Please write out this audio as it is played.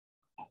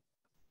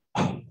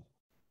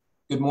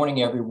Good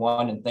morning,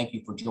 everyone, and thank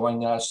you for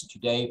joining us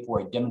today for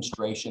a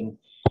demonstration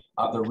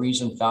of the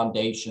Reason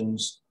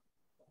Foundation's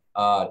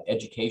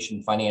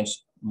Education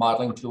Finance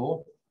Modeling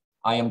Tool.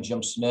 I am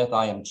Jim Smith.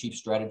 I am Chief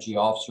Strategy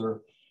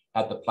Officer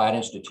at the Platte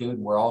Institute.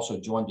 And we're also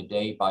joined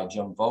today by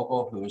Jim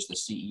Vogel, who is the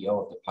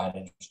CEO of the Platte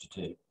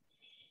Institute.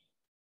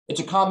 It's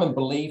a common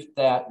belief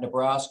that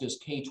Nebraska's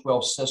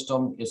K-12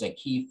 system is a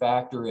key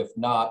factor, if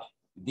not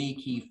the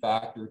key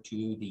factor,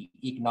 to the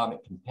economic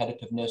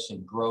competitiveness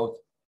and growth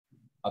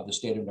of the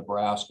state of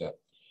Nebraska.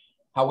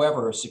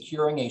 However,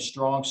 securing a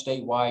strong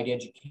statewide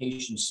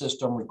education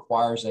system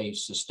requires a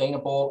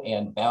sustainable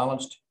and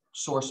balanced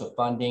source of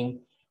funding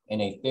and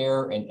a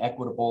fair and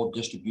equitable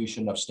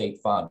distribution of state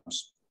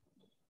funds.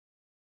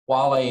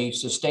 While a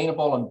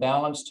sustainable and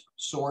balanced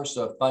source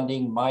of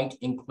funding might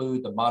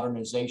include the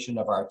modernization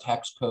of our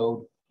tax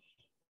code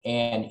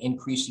and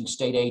increasing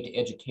state aid to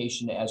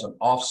education as an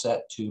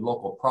offset to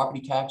local property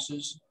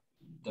taxes,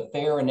 the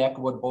fair and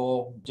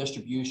equitable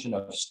distribution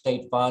of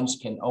state funds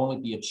can only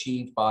be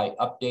achieved by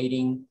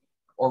updating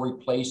or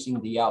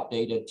replacing the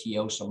outdated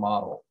TIOSA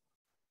model.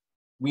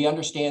 We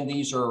understand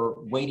these are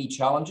weighty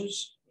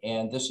challenges,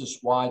 and this is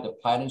why the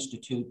Platte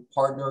Institute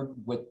partnered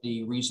with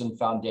the Reason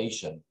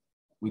Foundation.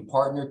 We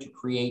partnered to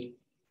create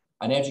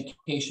an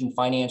education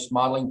finance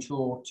modeling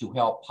tool to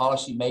help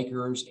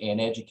policymakers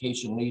and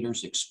education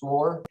leaders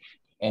explore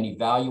and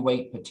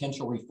evaluate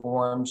potential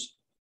reforms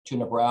to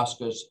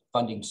Nebraska's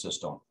funding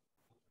system.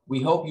 We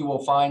hope you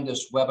will find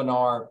this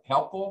webinar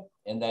helpful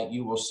and that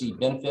you will see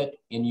benefit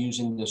in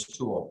using this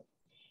tool.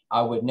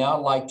 I would now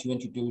like to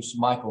introduce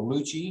Michael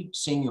Lucci,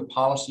 Senior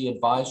Policy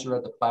Advisor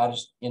at the Platte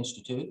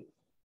Institute,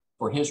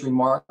 for his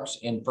remarks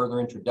and further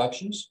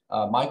introductions.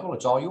 Michael,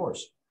 it's all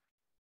yours.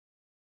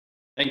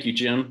 Thank you,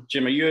 Jim.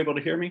 Jim, are you able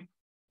to hear me?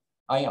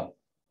 I am.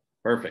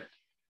 Perfect.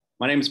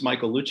 My name is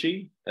Michael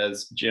Lucci.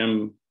 As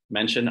Jim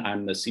mentioned,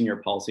 I'm the Senior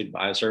Policy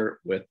Advisor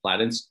with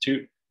Platte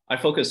Institute. I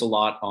focus a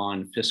lot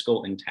on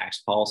fiscal and tax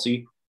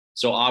policy.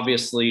 So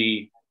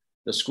obviously,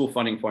 the school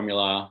funding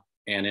formula,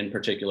 and in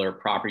particular,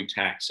 property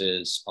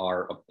taxes,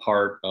 are a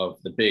part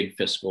of the big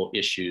fiscal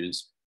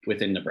issues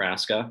within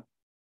Nebraska.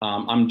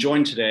 I'm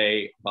joined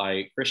today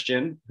by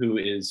Christian, who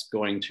is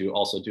going to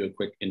also do a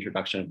quick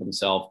introduction of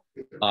himself,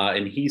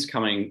 and he's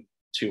coming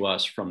to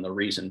us from the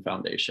Reason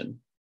Foundation.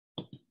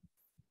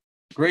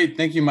 Great,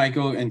 thank you,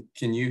 Michael. And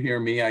can you hear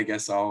me? I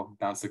guess I'll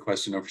bounce the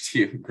question over to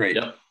you. Great.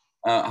 Yep.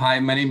 Hi,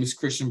 my name is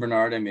Christian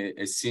Barnard. I'm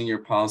a Senior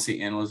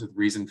Policy Analyst with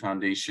Reason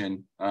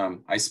Foundation.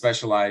 I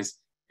specialize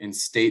in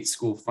state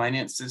school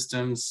finance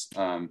systems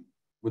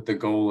with the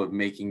goal of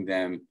making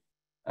them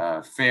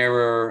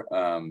fairer,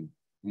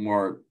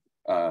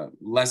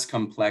 less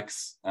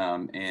complex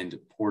and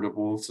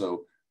portable.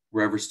 So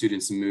wherever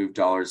students move,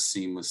 dollars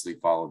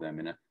seamlessly follow them.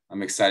 And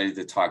I'm excited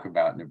to talk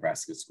about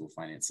Nebraska's school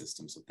finance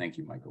system. So thank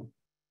you, Michael.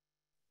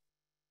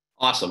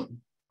 Awesome.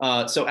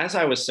 So as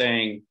I was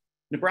saying,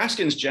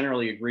 Nebraskans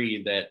generally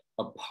agree that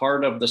a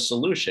part of the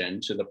solution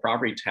to the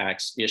property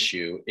tax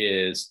issue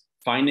is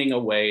finding a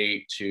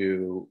way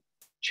to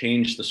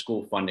change the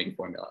school funding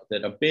formula,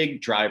 that a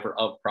big driver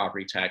of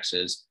property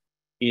taxes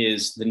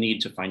is the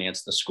need to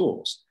finance the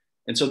schools.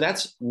 And so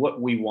that's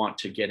what we want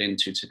to get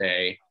into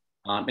today.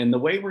 And the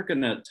way we're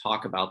going to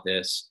talk about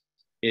this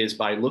is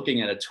by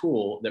looking at a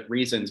tool that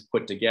Reason's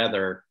put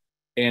together.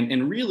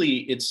 And really,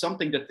 it's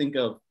something to think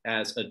of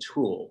as a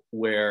tool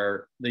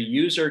where the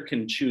user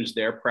can choose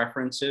their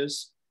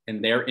preferences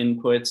and their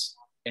inputs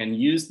and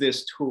use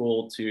this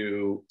tool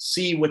to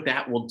see what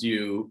that will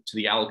do to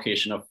the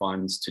allocation of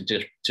funds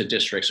to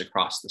districts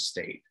across the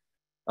state.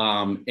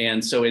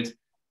 And so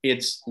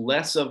it's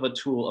less of a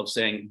tool of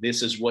saying,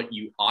 this is what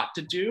you ought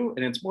to do.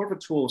 And it's more of a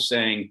tool of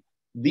saying,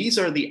 these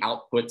are the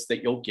outputs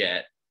that you'll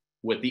get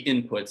with the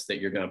inputs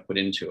that you're going to put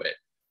into it.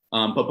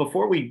 But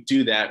before we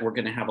do that, we're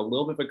going to have a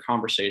little bit of a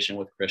conversation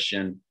with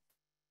Christian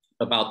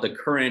about the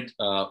current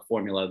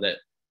formula that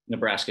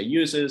Nebraska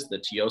uses, the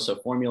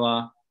TIOSA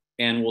formula.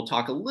 And we'll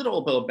talk a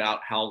little bit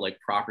about how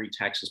property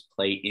taxes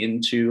play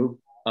into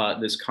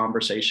this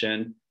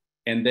conversation.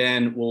 And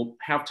then we'll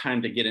have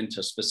time to get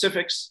into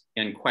specifics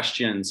and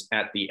questions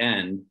at the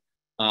end.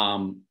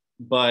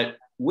 But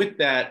with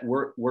that,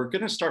 we're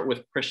going to start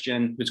with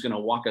Christian, who's going to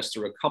walk us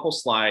through a couple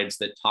slides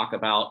that talk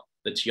about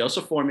the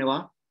TIOSA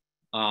formula,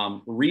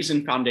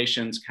 Reason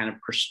Foundation's kind of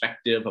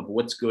perspective of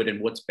what's good and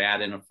what's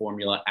bad in a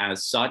formula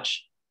as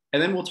such.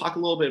 And then we'll talk a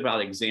little bit about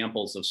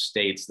examples of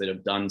states that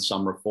have done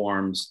some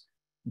reforms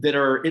that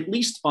are at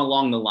least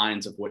along the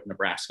lines of what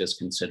Nebraska is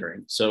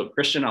considering. So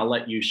Christian, I'll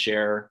let you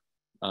share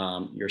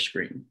your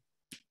screen.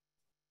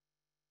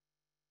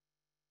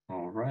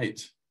 All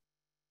right.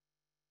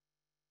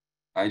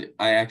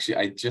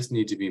 I just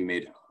need to be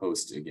made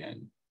host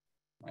again,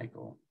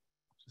 Michael,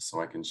 just so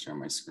I can share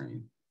my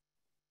screen.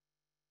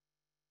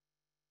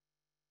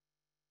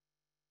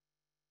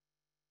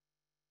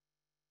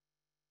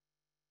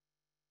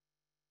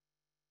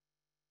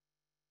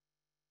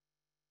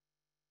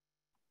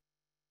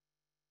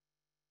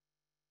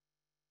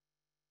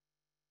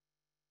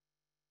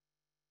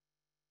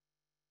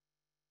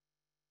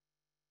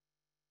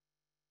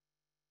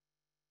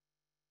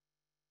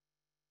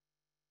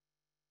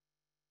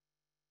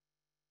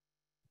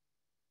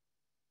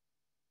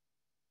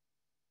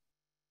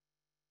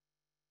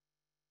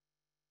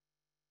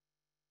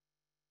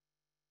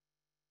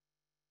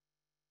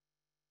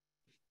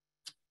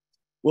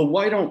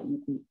 Well,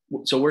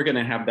 so we're going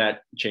to have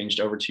that changed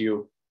over to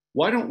you.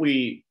 Why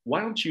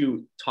don't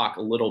you talk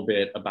a little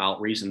bit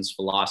about Reason's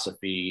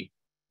philosophy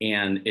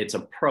and its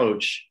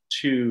approach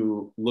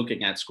to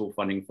looking at school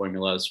funding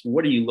formulas?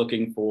 What are you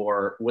looking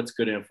for? What's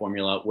good in a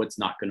formula? What's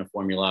not good in a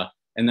formula?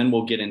 And then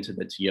we'll get into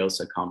the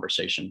TIOSA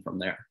conversation from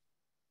there.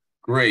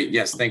 Great.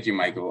 Yes. Thank you,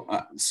 Michael.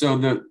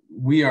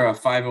 We are a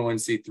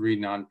 501c3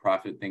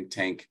 nonprofit think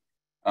tank.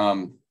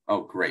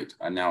 Oh, great.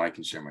 Now I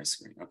can share my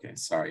screen. Okay.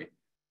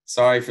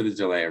 Sorry for the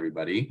delay,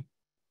 everybody.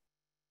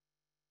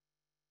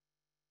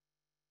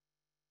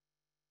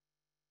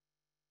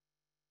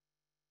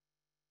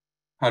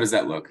 How does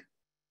that look?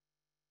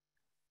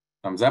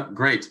 Thumbs up.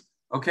 Great.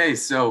 Okay.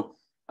 So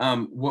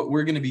what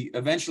we're going to be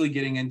eventually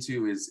getting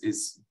into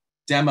is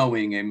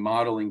demoing a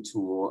modeling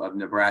tool of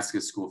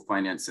Nebraska's school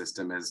finance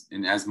system.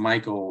 As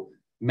Michael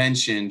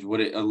mentioned, what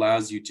it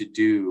allows you to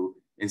do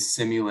is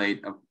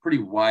simulate a pretty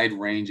wide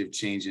range of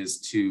changes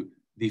to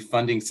the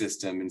funding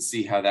system and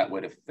see how that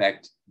would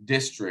affect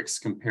districts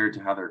compared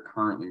to how they're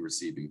currently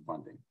receiving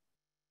funding.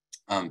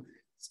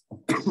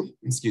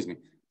 Excuse me.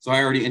 So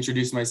I already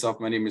introduced myself.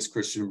 My name is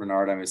Christian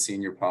Barnard. I'm a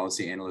senior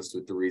policy analyst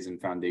with the Reason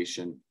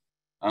Foundation.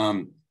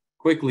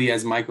 Quickly,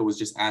 as Michael was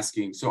just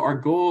asking, so our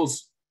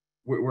goals,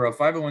 we're a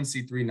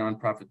 501c3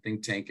 nonprofit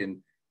think tank, and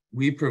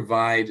we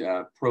provide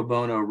pro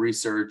bono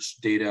research,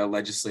 data,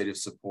 legislative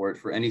support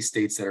for any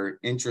states that are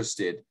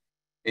interested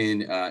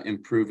in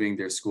improving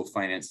their school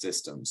finance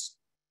systems.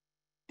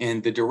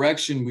 And the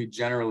direction we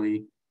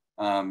generally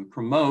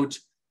promote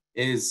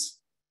is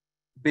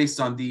based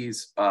on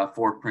these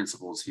 4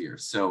 principles here.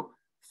 So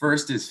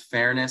first is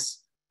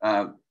fairness.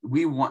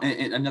 We want,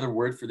 and another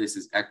word for this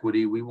is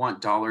equity. We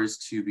want dollars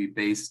to be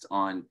based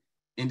on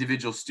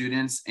individual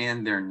students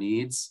and their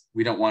needs.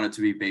 We don't want it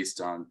to be based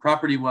on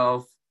property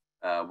wealth,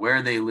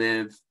 where they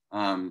live,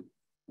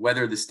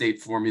 whether the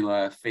state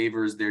formula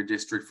favors their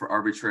district for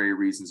arbitrary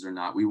reasons or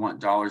not. We want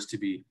dollars to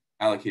be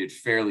allocated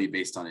fairly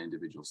based on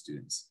individual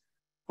students.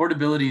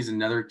 Portability is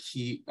another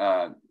key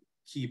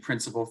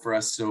principle for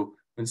us. So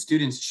when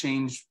students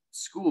change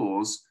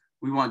schools,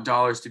 we want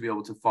dollars to be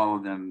able to follow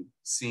them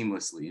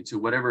seamlessly. And to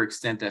whatever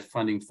extent that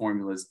funding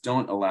formulas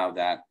don't allow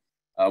that,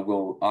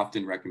 we'll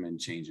often recommend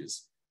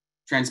changes.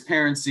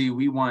 Transparency,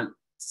 we want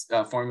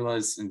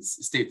formulas and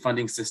state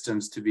funding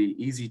systems to be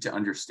easy to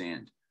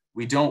understand.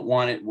 We don't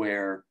want it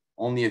where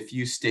only a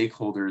few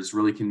stakeholders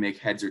really can make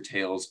heads or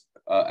tails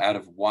out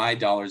of why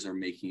dollars are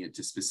making it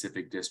to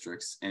specific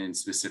districts and in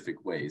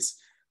specific ways.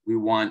 We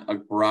want a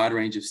broad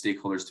range of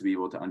stakeholders to be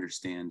able to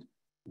understand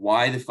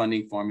why the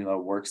funding formula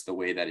works the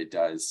way that it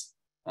does,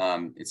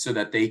 so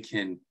that they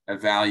can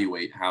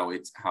evaluate how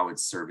it's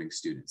serving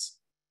students.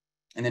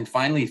 And then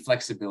finally,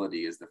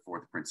 flexibility is the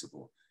 4th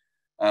principle.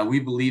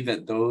 We believe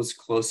that those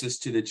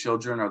closest to the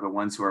children are the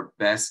ones who are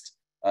best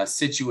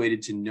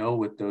situated to know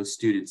what those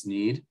students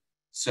need.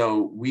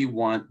 So we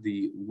want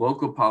the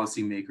local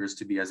policymakers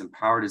to be as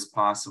empowered as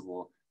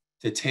possible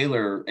to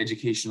tailor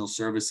educational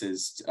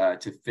services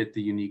to fit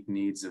the unique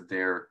needs of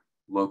their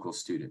local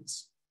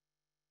students.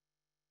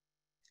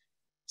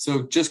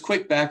 So just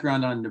quick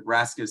background on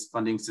Nebraska's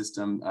funding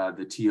system,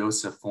 the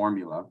TIOSA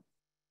formula.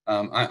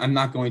 I'm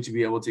not going to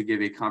be able to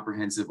give a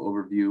comprehensive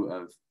overview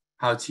of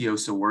how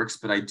TIOSA works,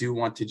 but I do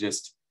want to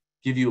just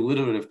give you a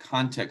little bit of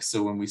context.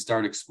 So when we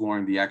start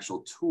exploring the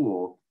actual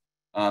tool,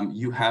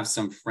 you have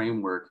some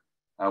framework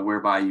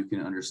whereby you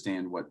can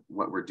understand what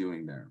we're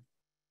doing there.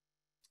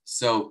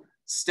 So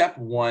step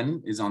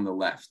 1 is on the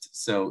left.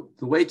 So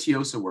the way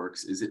TIOSA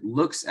works is it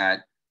looks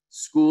at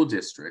school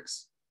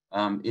districts.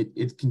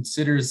 It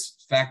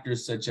considers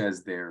factors such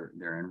as their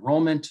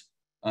enrollment,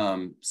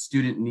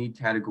 student need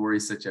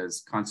categories such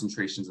as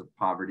concentrations of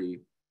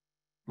poverty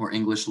or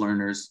English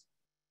learners.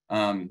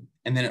 And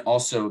then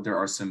there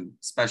are some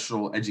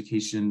special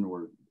education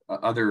or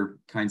other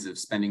kinds of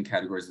spending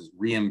categories as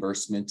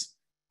reimbursement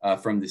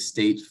from the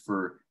state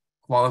for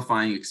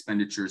qualifying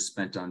expenditures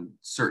spent on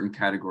certain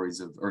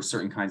categories or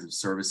certain kinds of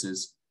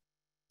services.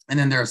 And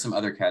then there are some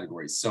other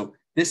categories. So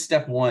this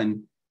step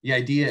 1, the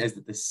idea is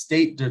that the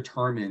state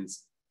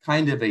determines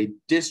kind of a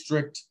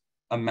district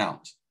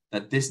amount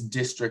that this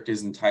district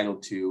is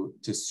entitled to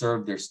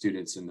serve their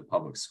students in the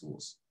public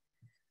schools.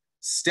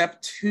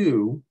 Step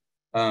 2,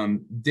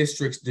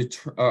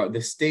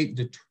 the state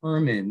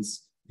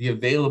determines the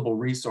available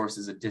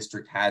resources a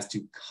district has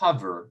to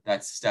cover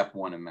that step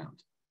 1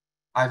 amount.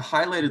 I've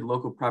highlighted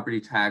local property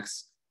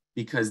tax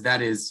because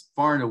that is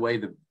far and away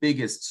the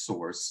biggest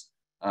source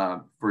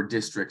for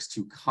districts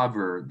to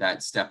cover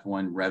that step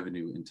 1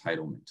 revenue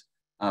entitlement.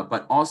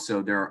 But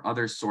also there are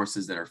other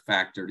sources that are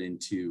factored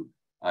into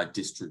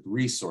district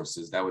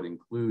resources. That would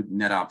include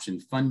net option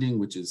funding,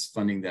 which is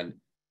funding that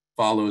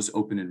follows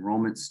open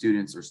enrollment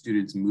students or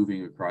students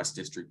moving across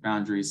district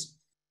boundaries.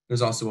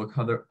 There's also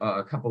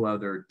a couple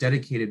other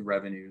dedicated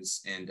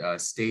revenues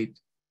and state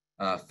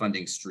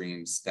funding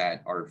streams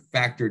that are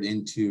factored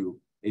into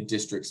a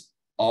district's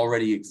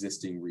already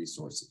existing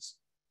resources.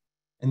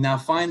 And now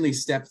finally,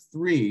 step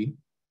 3,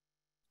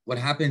 what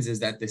happens is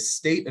that the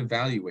state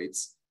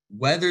evaluates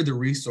whether the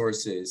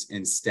resources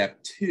in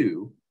step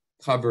 2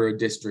 cover a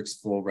district's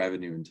full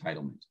revenue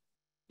entitlement.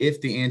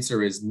 If the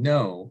answer is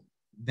no,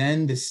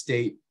 then the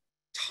state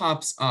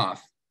tops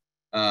off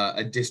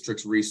a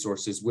district's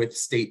resources with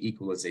state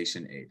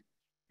equalization aid.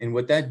 And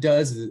what that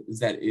does is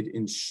that it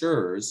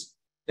ensures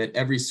that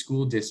every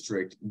school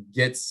district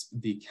gets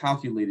the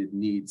calculated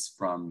needs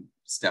from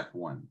step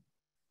one.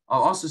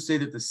 I'll also say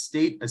that the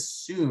state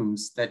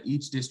assumes that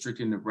each district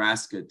in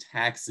Nebraska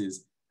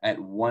taxes at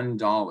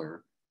 $1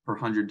 per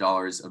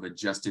 $100 of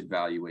adjusted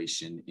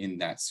valuation in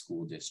that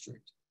school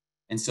district.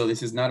 And so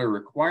this is not a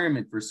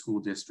requirement for school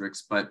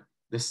districts, but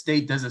the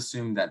state does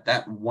assume that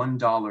that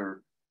 $1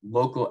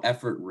 local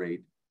effort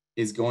rate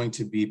is going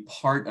to be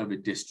part of a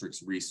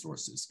district's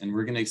resources. And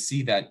we're going to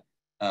see that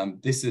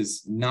this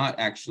is not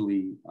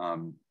actually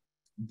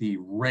the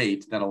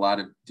rate that a lot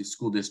of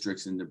school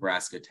districts in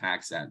Nebraska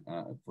tax at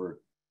for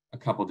a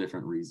couple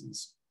different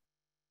reasons.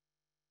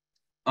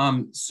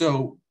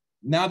 So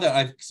now that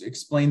I've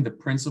explained the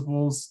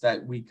principles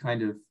that we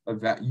kind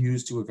of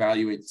use to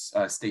evaluate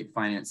state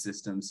finance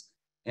systems,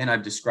 and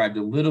I've described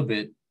a little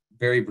bit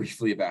very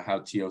briefly about how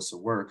TIOSA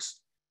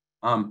works,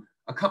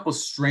 a couple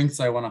strengths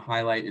I want to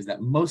highlight is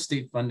that most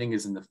state funding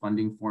is in the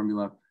funding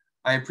formula.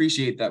 I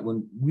appreciate that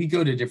when we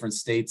go to different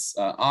states,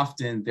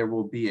 often there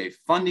will be a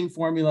funding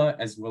formula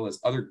as well as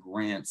other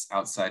grants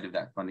outside of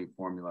that funding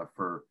formula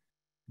for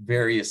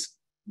various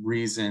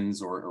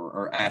reasons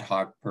or ad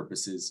hoc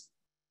purposes.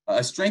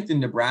 A strength in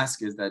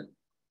Nebraska is that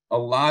a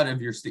lot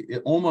of your state,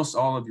 almost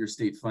all of your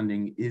state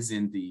funding is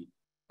in the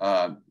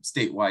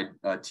statewide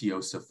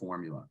TIOSA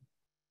formula,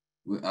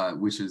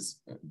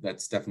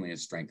 that's definitely a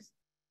strength.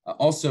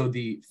 Also,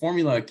 the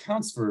formula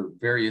accounts for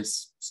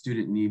various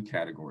student need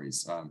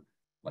categories,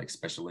 like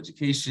special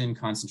education,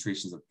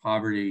 concentrations of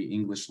poverty,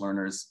 English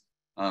learners.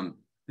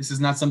 This is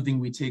not something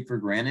we take for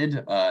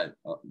granted.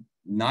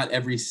 Not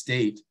every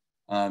state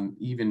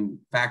even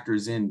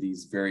factors in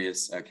these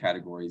various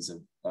categories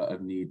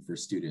of need for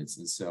students.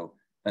 And so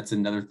that's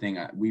another thing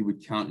we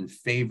would count in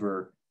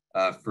favor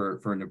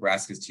for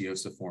Nebraska's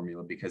TIOSA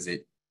formula, because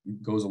it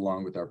goes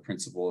along with our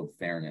principle of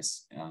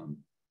fairness.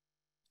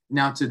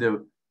 Now to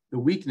the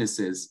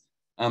weaknesses.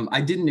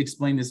 I didn't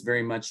explain this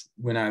very much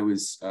when I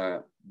was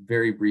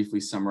very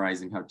briefly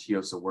summarizing how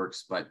TIOSA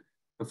works, but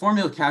the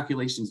formula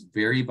calculations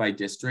vary by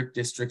district.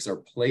 Districts are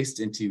placed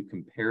into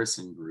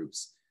comparison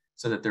groups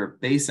so that their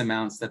base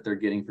amounts that they're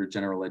getting for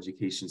general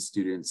education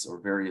students or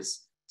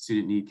various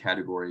student need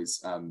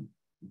categories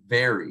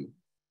vary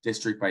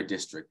district by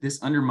district.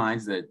 This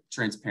undermines the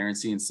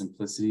transparency and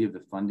simplicity of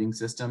the funding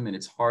system, and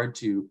it's hard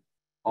to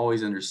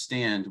always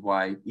understand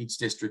why each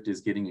district is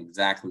getting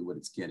exactly what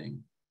it's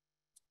getting.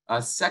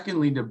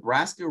 Secondly,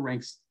 Nebraska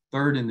ranks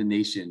third in the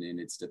nation in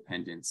its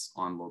dependence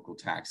on local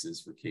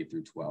taxes for K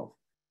through 12.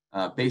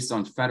 Based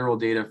on federal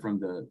data from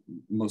the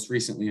most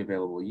recently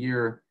available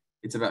year,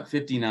 it's about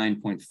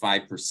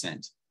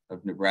 59.5%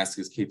 of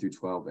Nebraska's K through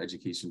 12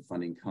 education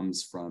funding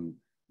comes from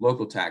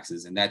local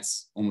taxes, and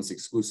that's almost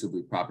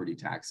exclusively property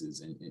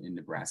taxes in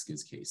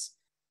Nebraska's case.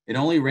 It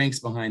only ranks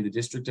behind the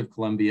District of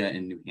Columbia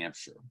and New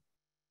Hampshire.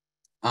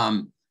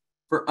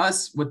 For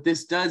us, what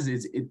this does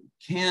is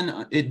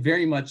it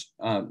very much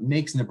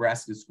makes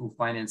Nebraska's school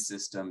finance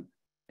system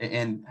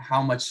and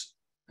how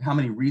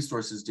many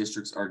resources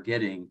districts are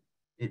getting,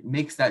 it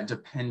makes that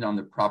depend on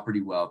the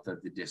property wealth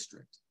of the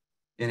district.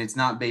 And it's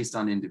not based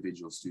on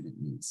individual student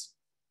needs.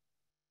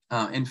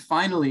 And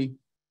finally,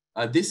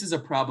 this is a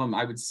problem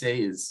I would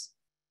say is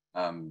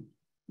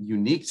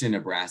unique to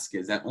Nebraska,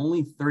 is that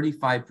only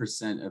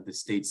 35% of the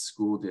state's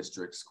school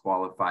districts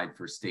qualified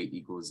for state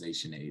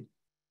equalization aid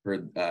for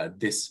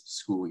this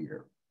school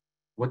year.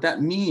 What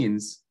that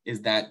means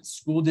is that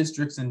school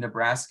districts in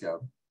Nebraska,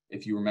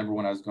 if you remember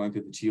when I was going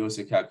through the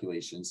TIOSA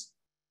calculations,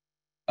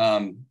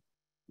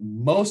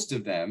 most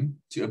of them,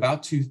 to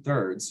about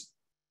 2/3,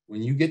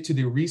 when you get to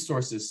the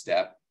resources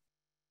step,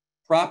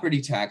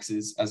 property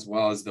taxes, as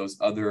well as those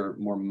other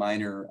more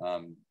minor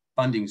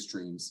funding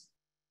streams,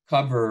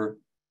 cover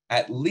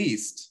at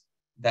least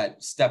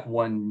that step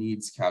one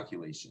needs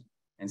calculation,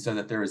 and so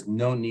that there is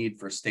no need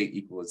for state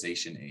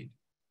equalization aid.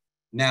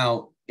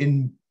 Now,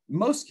 in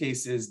most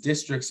cases,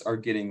 districts are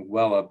getting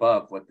well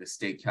above what the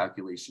state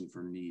calculation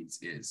for needs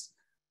is.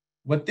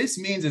 What this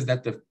means is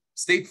that the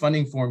state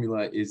funding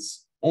formula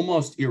is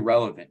almost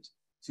irrelevant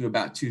to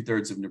about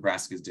 2/3 of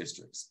Nebraska's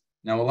districts.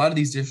 Now, a lot of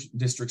these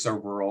districts are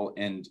rural,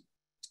 and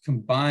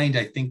combined,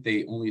 I think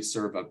they only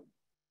serve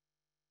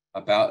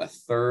about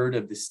 1/3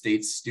 of the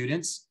state's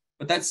students,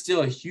 but that's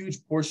still a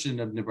huge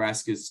portion of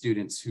Nebraska's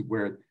students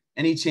where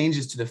any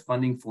changes to the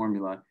funding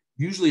formula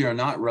usually are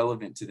not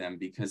relevant to them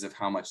because of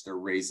how much they're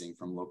raising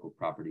from local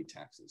property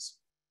taxes.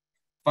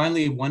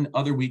 Finally, one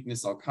other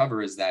weakness I'll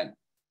cover is that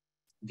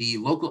the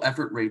local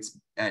effort rates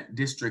at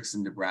districts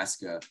in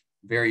Nebraska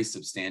vary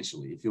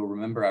substantially. If you'll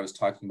remember, I was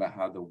talking about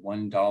how the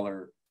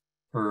 $1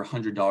 per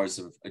 $100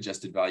 of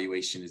adjusted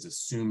valuation is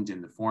assumed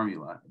in the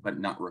formula, but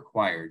not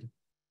required.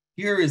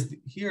 Here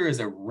is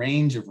a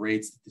range of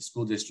rates that the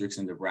school districts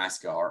in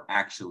Nebraska are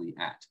actually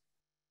at.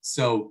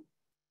 So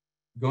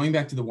going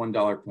back to the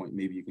 $1 point,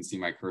 maybe you can see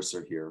my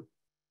cursor here.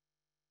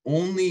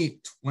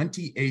 only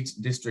 28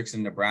 districts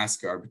in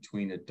Nebraska are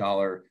between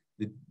 $1.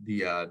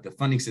 The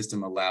funding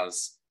system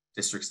allows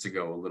districts to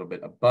go a little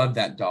bit above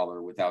that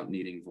dollar without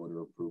needing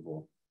voter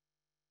approval.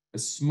 A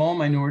small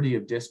minority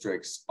of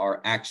districts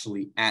are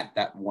actually at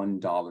that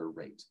 $1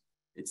 rate.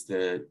 It's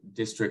the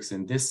districts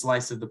in this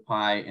slice of the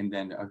pie, and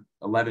then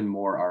 11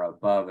 more are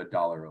above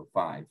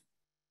 $1.05.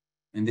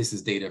 And this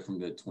is data from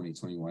the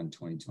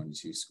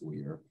 2021-2022 school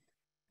year.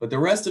 But the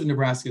rest of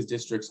Nebraska's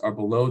districts are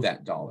below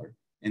that dollar,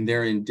 and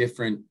they're in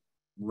different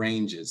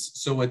ranges.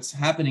 So what's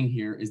happening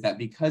here is that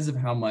because of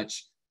how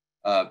much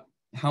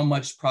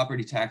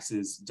property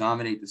taxes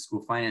dominate the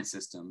school finance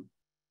system,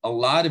 a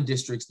lot of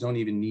districts don't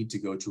even need to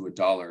go to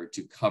 $1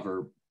 to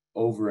cover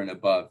over and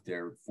above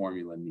their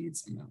formula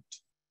needs amount.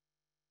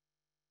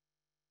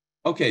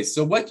 Okay,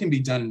 so what can be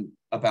done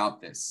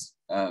about this?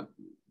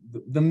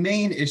 The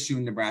main issue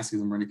in Nebraska,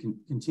 and we're going to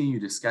continue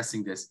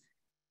discussing this,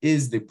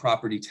 is the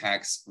property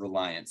tax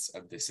reliance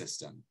of the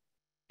system.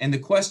 And the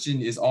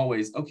question is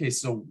always, okay,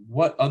 so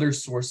what other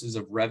sources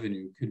of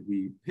revenue could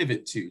we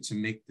pivot to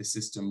make the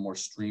system more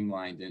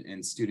streamlined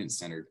and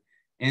student-centered,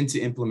 and to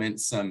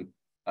implement some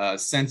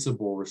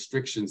sensible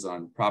restrictions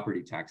on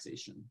property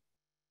taxation?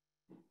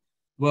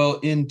 Well,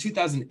 in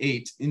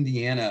 2008,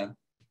 Indiana,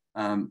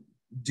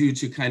 due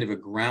to kind of a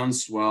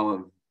groundswell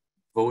of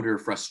voter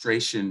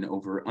frustration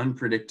over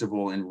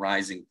unpredictable and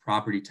rising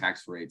property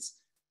tax rates,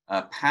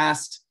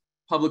 passed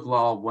Public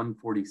Law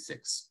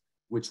 146,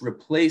 which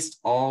replaced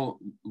all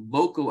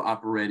local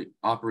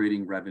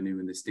operating revenue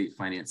in the state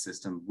finance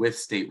system with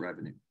state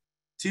revenue.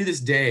 To this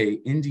day,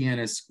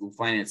 Indiana's school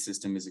finance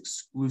system is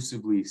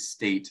exclusively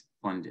state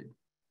funded.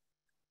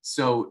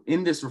 So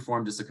in this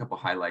reform, just a couple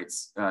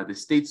highlights. The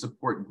state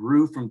support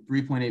grew from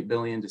 $3.8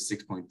 billion to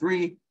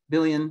 $6.3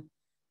 billion.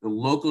 The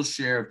local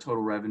share of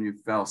total revenue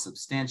fell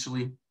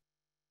substantially.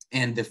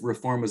 And the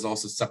reform was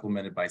also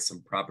supplemented by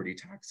some property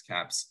tax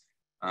caps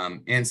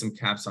and some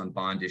caps on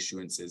bond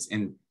issuances,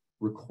 and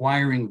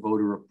requiring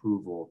voter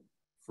approval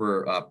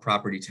for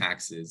property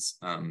taxes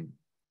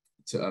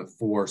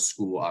for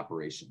school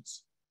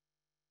operations.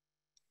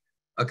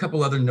 A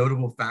couple other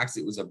notable facts: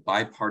 it was a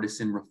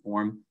bipartisan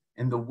reform,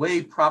 and the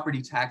way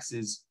property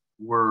taxes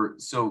were,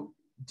 so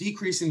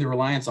decreasing the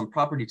reliance on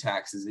property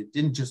taxes, it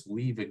didn't just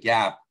leave a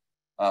gap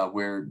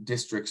where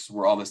districts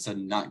were all of a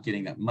sudden not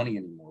getting that money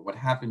anymore. What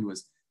happened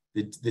was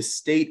the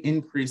state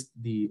increased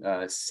the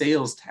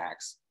sales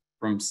tax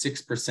from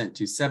 6%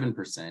 to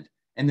 7%,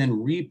 and then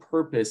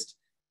repurposed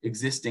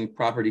existing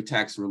property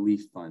tax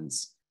relief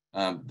funds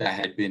that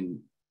had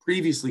been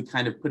previously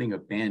kind of putting a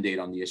Band-Aid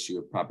on the issue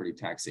of property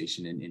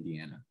taxation in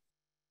Indiana.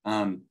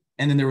 And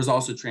then there was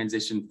also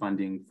transition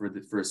funding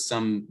for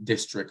some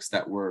districts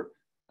that were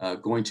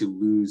going to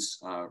lose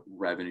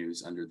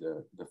revenues under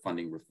the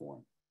funding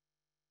reform.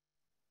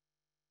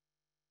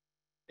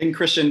 And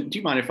Christian, do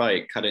you mind if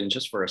I cut in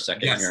just for a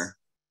second? Yes. Here?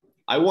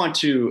 I want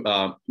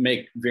to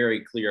make very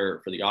clear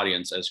for the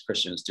audience, as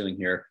Christian is doing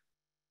here,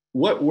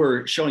 what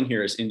we're showing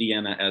here is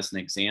Indiana as an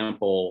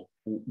example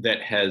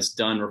that has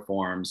done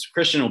reforms.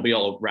 Christian will be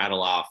able to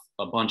rattle off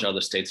a bunch of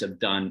other states that have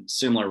done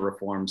similar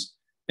reforms.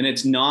 And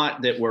it's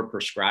not that we're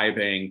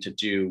prescribing to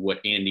do what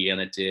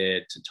Indiana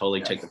did, to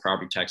totally take the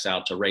property tax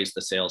out, to raise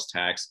the sales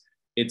tax.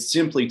 It's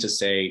simply to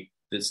say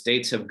that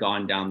states have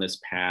gone down this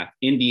path.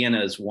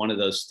 Indiana is one of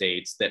those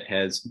states that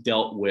has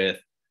dealt with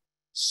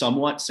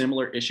somewhat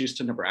similar issues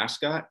to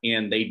Nebraska,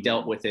 and they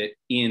dealt with it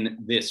in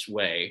this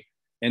way.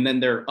 And then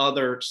there are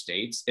other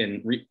states,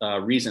 and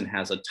Reason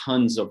has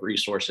tons of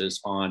resources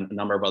on a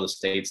number of other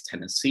states,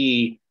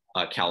 Tennessee,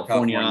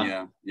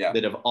 California.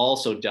 That have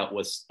also dealt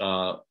with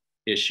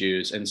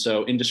issues. And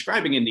so in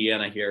describing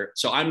Indiana here,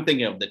 so I'm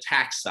thinking of the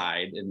tax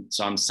side, and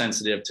so I'm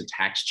sensitive to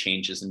tax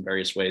changes in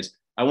various ways.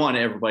 I want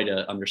everybody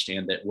to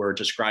understand that we're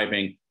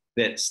describing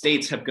that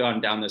states have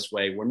gone down this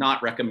way. We're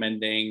not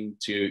recommending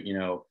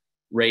to,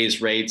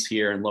 raise rates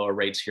here and lower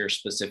rates here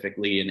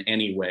specifically in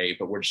any way,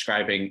 but we're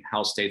describing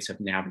how states have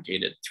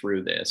navigated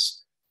through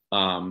this.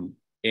 And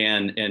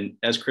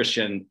as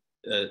Christian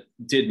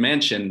did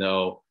mention,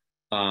 though,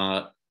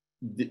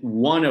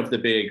 one of the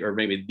big, or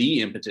maybe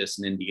the impetus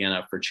in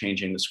Indiana for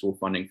changing the school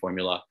funding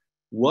formula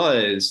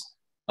was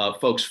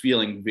folks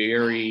feeling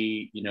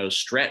very,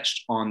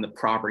 stretched on the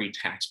property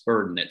tax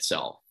burden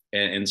itself.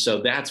 And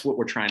so that's what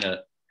we're trying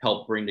to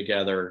help bring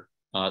together,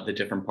 the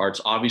different parts.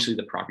 Obviously,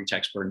 the property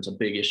tax burden is a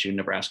big issue in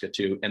Nebraska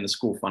too, and the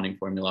school funding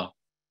formula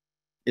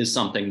is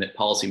something that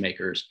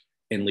policymakers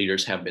and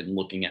leaders have been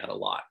looking at a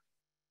lot.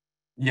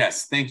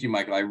 Yes, thank you,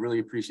 Michael. I really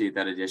appreciate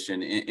that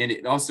addition. And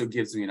it also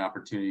gives me an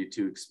opportunity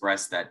to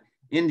express that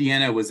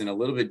Indiana was in a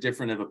little bit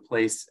different of a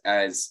place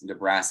as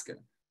Nebraska.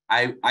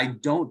 I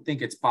don't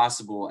think it's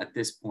possible at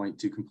this point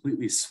to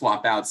completely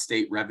swap out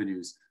state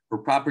revenues for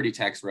property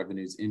tax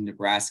revenues in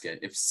Nebraska.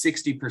 If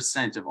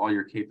 60% of all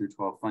your K through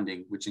 12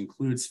 funding, which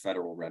includes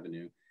federal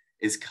revenue,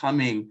 is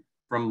coming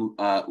from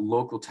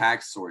local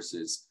tax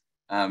sources,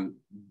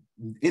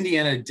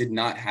 Indiana did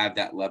not have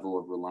that level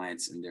of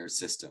reliance in their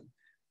system.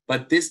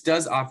 But this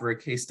does offer a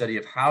case study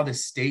of how the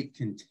state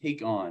can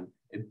take on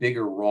a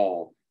bigger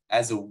role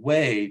as a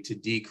way to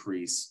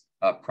decrease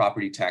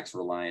property tax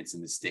reliance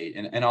in the state.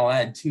 And I'll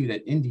add too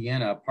that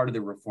Indiana, part of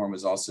the reform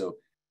was also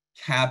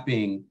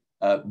capping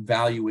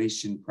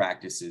valuation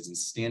practices and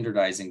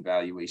standardizing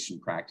valuation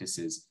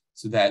practices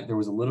so that there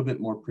was a little bit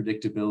more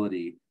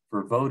predictability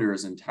for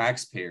voters and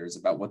taxpayers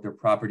about what their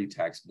property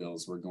tax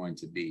bills were going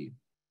to be.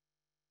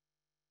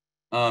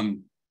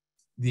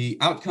 The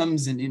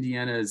outcomes in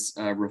Indiana's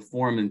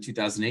reform in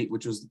 2008,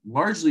 which was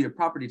largely a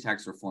property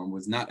tax reform,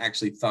 was not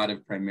actually thought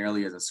of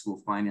primarily as a school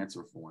finance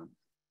reform,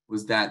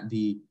 was that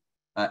the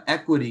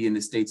equity in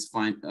the state's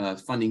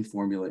funding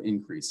formula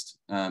increased.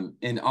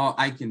 And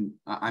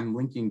I'm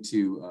linking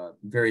to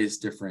various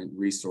different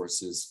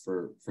resources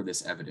for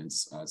this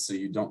evidence. So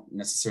you don't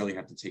necessarily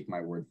have to take my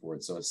word for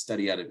it. So a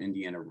study out of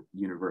Indiana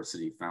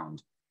University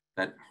found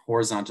that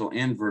horizontal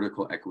and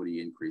vertical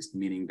equity increased,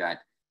 meaning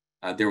that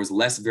there was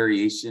less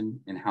variation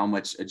in how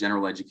much a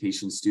general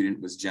education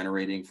student was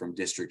generating from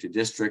district to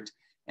district,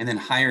 and then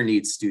higher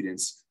needs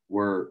students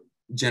were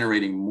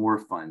generating more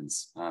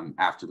funds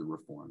after the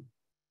reform.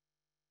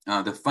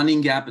 The funding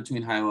gap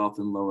between high wealth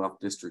and low wealth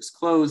districts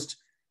closed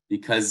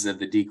because of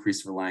the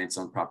decreased reliance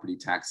on property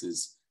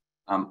taxes.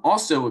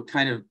 Also,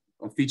 kind of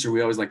a feature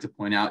we always like to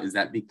point out is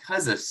that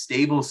because a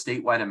stable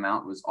statewide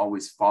amount was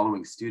always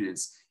following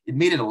students, it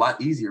made it a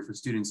lot easier for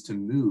students to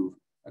move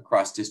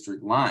across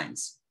district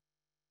lines.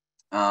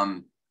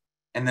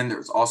 And then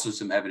there's also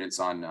some evidence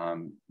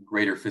on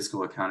greater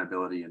fiscal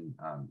accountability and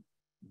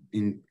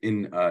in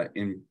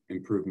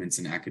improvements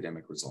in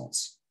academic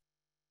results.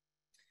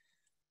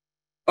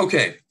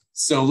 Okay,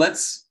 so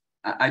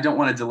I don't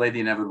want to delay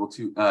the inevitable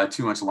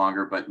too much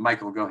longer, but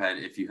Michael, go ahead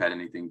if you had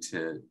anything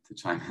to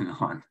chime in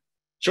on.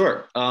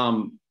 Sure.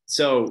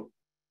 So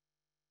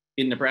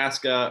in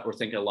Nebraska, we're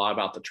thinking a lot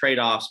about the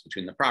trade-offs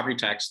between the property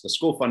tax, the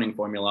school funding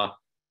formula,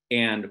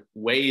 and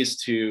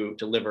ways to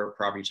deliver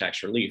property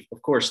tax relief.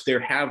 Of course, there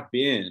have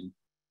been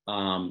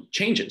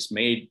changes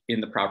made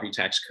in the property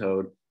tax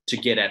code to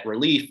get at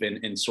relief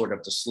and sort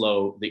of to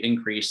slow the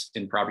increase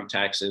in property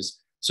taxes.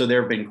 So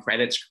there have been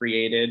credits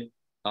created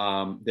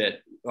that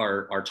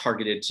are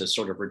targeted to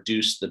sort of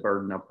reduce the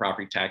burden of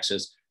property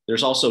taxes.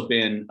 There's also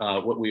been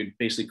what we would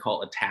basically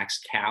call a tax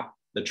cap,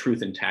 the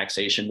truth in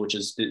taxation, which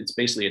is it's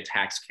basically a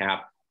tax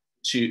cap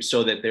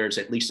so that there's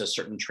at least a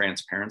certain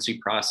transparency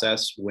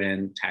process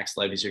when tax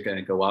levies are going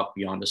to go up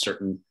beyond a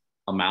certain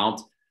amount.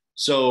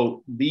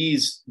 So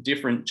these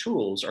different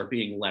tools are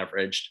being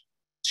leveraged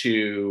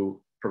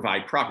to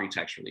provide property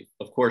tax relief.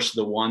 Of course,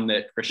 the one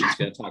that Christian's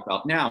going to talk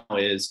about now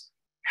is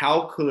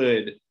how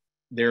could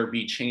there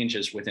be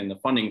changes within the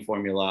funding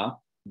formula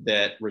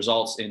that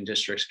results in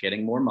districts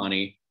getting more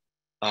money,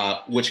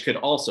 which could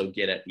also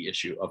get at the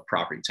issue of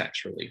property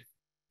tax relief.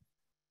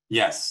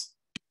 Yes.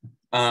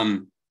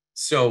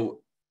 So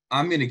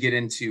I'm going to get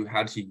into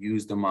how to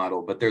use the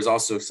model, but there's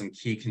also some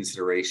key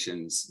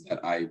considerations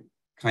that I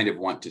kind of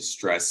want to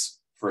stress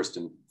first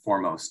and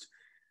foremost.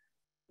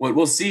 What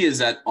we'll see is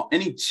that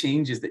any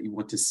changes that you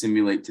want to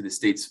simulate to the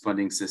state's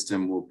funding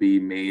system will be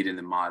made in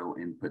the model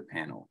input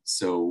panel.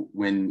 So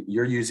when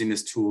you're using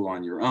this tool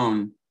on your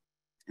own,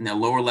 in the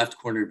lower left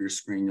corner of your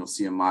screen, you'll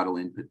see a model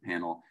input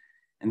panel,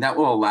 and that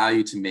will allow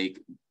you to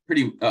make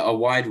a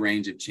wide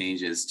range of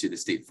changes to the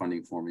state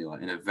funding formula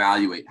and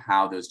evaluate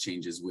how those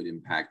changes would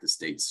impact the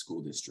state's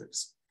school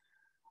districts.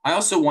 I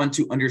also want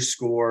to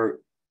underscore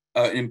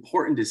an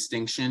important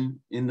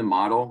distinction in the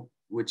model,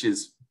 which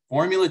is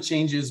formula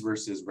changes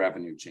versus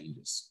revenue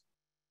changes.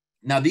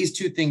 Now, these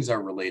two things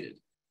are related,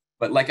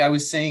 but like I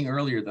was saying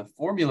earlier, the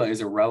formula is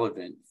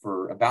irrelevant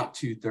for about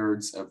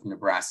 2/3 of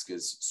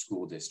Nebraska's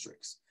school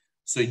districts.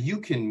 So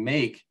you can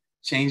make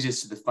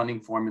changes to the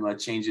funding formula,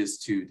 changes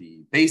to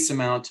the base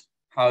amount,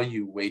 how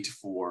you weight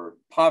for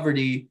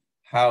poverty,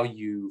 how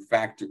you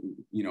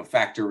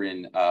factor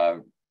in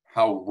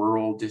how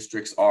rural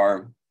districts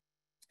are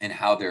and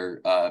how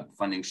their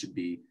funding should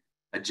be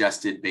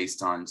adjusted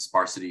based on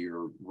sparsity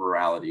or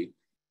rurality.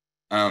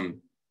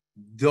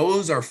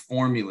 Those are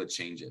formula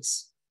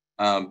changes,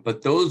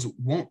 but those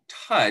won't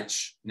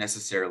touch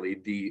necessarily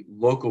the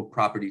local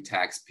property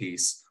tax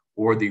piece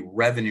or the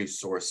revenue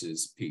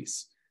sources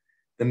piece.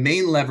 The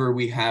main lever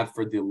we have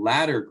for the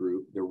latter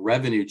group, the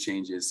revenue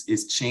changes,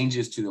 is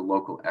changes to the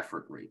local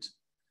effort rate.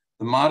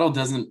 The model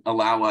doesn't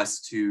allow us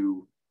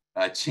to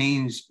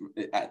change,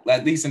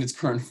 at least in its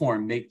current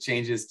form, make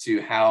changes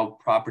to how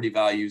property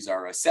values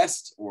are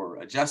assessed or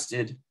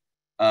adjusted.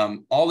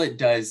 All it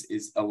does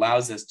is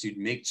allows us to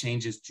make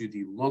changes to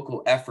the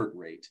local effort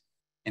rate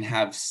and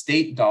have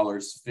state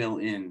dollars fill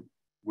in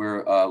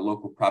where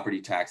local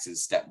property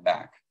taxes step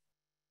back.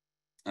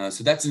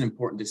 So that's an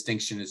important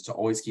distinction, is to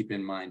always keep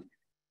in mind,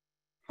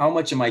 how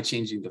much am I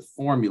changing the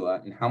formula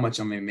and how much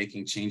am I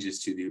making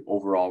changes to the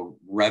overall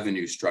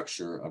revenue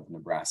structure of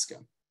Nebraska?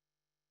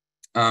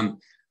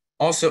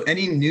 Also,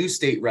 any new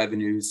state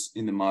revenues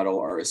in the model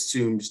are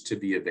assumed to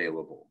be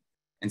available.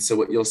 And so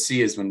what you'll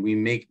see is when we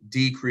make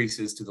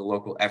decreases to the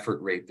local effort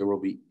rate, there will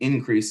be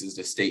increases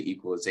to state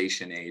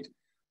equalization aid.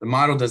 The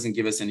model doesn't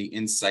give us any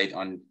insight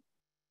on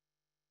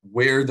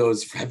where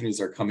those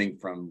revenues are coming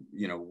from,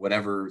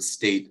 whatever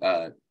state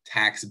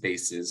tax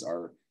bases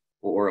are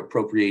or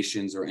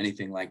appropriations or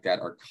anything like that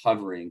are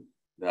covering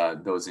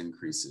those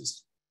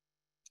increases.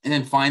 And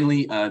then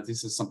finally,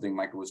 this is something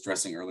Michael was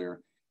stressing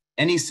earlier.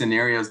 Any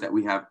scenarios that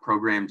we have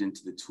programmed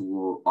into the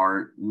tool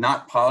are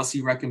not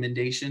policy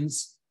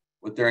recommendations.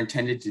 What they're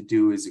intended to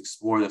do is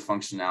explore the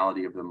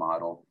functionality of the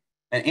model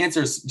and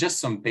answer just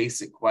some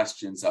basic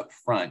questions up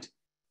front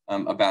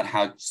about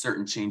how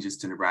certain changes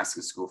to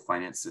Nebraska's school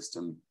finance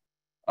system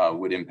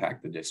would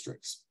impact the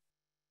districts.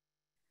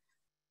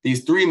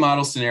 These three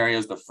model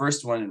scenarios, the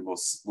first one, and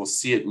we'll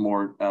see it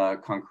more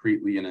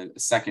concretely in a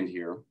second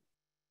here.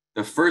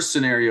 The first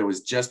scenario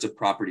is just a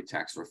property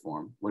tax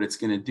reform. What it's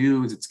going to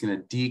do is it's going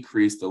to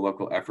decrease the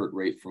local effort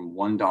rate from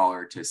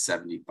 $1 to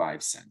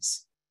 75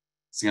 cents.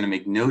 It's going to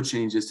make no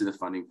changes to the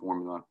funding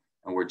formula,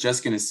 and we're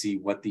just going to see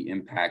what the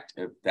impact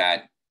of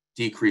that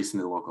decrease in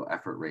the local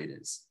effort rate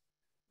is.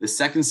 The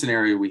second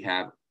scenario we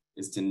have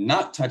is to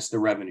not touch the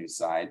revenue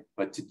side,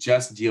 but to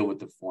just deal with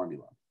the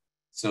formula.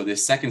 So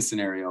this second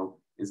scenario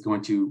is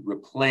going to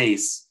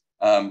replace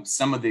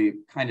some of the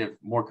kind of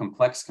more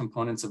complex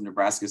components of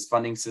Nebraska's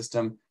funding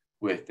system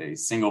with a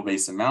single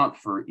base amount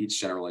for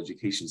each general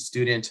education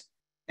student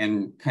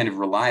and kind of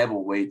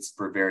reliable weights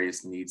for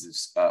various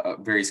needs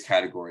of various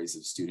categories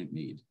of student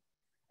need.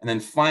 And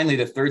then finally,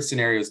 the third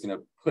scenario is going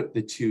to put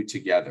the two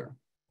together.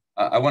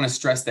 I want to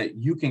stress that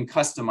you can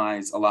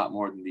customize a lot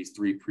more than these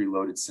three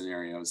preloaded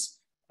scenarios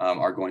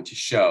are going to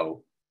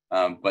show.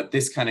 But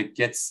this kind of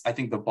gets, I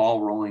think, the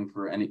ball rolling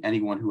for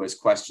anyone who has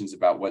questions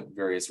about what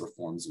various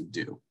reforms would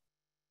do.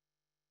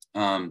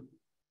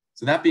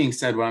 So that being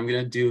said, what I'm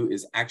going to do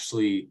is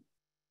actually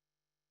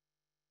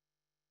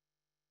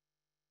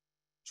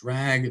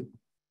drag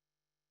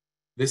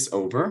this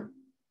over.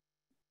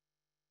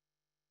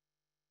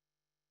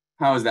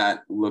 How is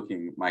that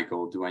looking,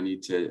 Michael? Do I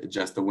need to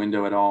adjust the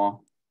window at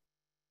all?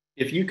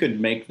 If you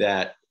could make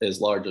that as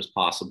large as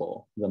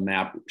possible, the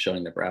map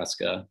showing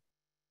Nebraska.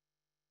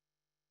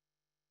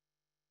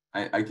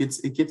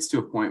 It gets to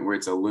a point where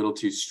it's a little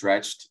too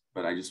stretched,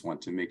 but I just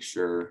want to make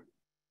sure.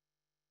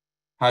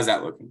 How's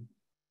that looking?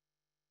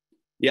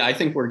 Yeah, I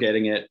think we're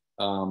getting it.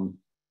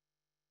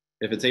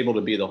 If it's able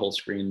to be the whole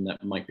screen,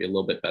 that might be a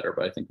little bit better,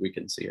 but I think we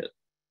can see it.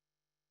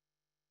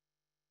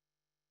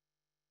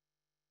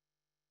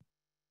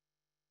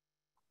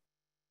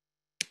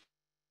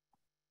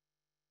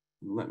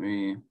 Let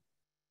me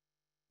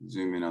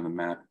zoom in on the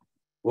map.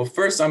 Well,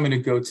 first I'm going to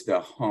go to the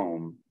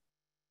home.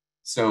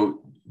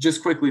 So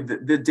just quickly,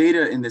 the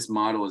data in this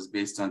model is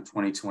based on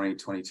 2020,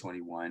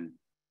 2021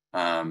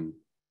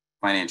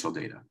 financial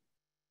data.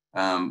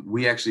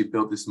 We actually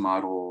built this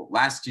model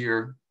last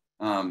year,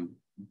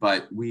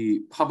 but we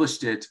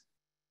published it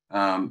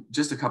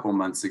just a couple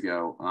months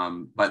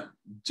ago. But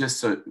just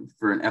so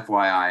for an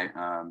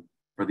FYI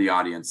for the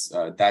audience,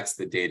 that's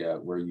the data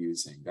we're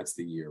using. That's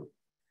the year.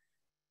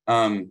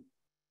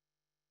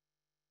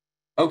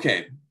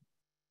 Okay,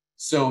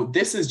 so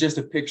this is just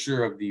a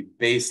picture of the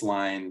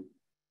baseline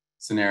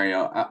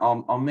scenario.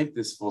 I'll make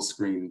this full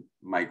screen,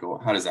 Michael.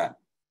 How does that?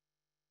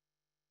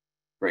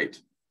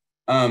 Great.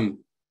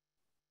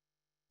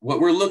 What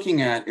we're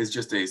looking at is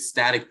just a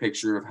static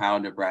picture of how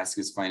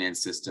Nebraska's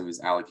finance system is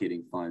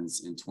allocating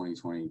funds in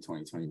 2020,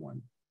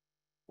 2021.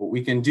 What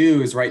we can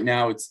do is right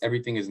now,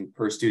 everything is in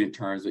per student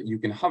terms, but you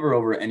can hover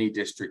over any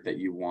district that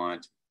you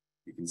want.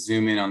 You can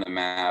zoom in on the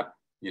map,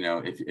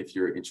 if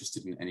you're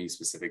interested in any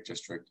specific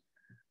district.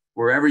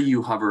 Wherever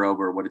you hover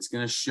over, what it's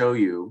going to show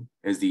you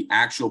is the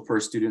actual per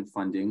student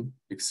funding,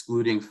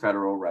 excluding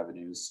federal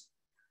revenues,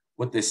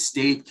 what the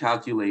state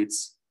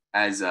calculates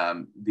as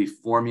the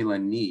formula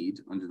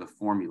need under the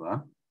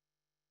formula,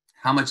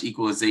 how much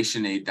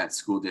equalization aid that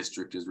school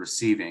district is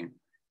receiving,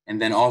 and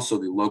then also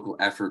the local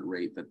effort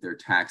rate that they're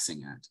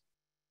taxing at.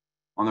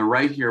 On the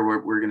right here,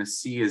 what we're going to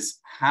see is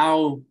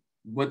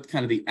what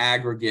kind of the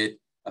aggregate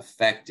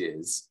effect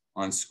is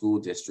on school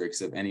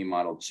districts of any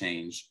model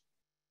change.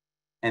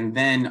 And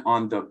then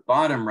on the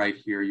bottom right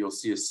here, you'll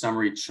see a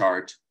summary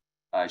chart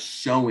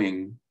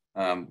showing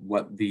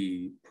what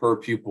the per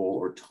pupil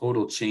or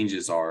total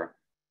changes are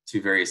to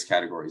various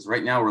categories.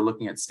 Right now, we're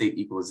looking at state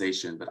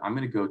equalization, but I'm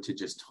going to go to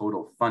just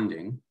total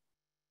funding.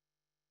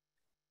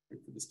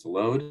 Wait for this to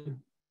load.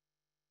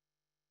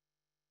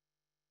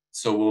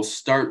 So we'll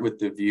start with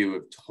the view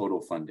of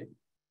total funding.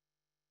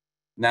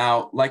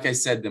 Now, like I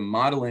said, the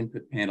model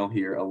input panel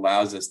here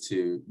allows us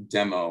to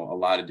demo a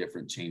lot of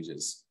different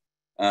changes.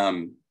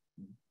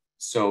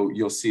 So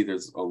you'll see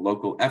there's a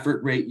local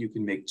effort rate. You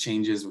can make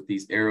changes with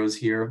these arrows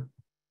here.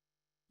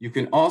 You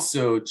can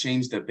also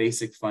change the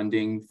basic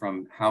funding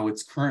from how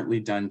it's currently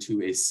done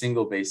to a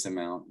single base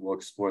amount. We'll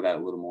explore that a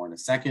little more in a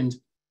second.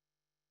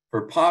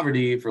 For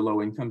poverty, for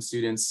low income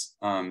students,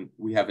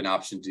 we have an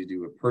option to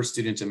do a per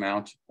student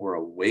amount or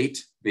a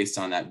weight based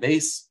on that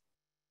base.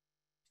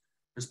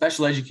 For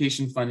special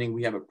education funding,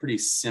 we have a pretty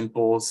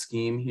simple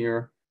scheme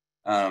here.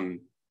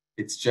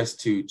 It's just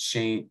to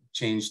change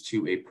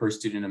to a per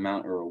student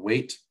amount or a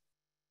weight.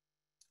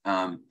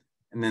 And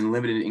then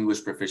limited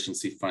English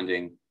proficiency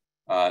funding,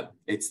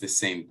 it's the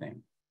same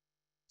thing.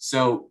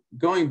 So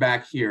going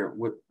back here,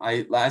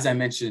 as I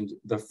mentioned,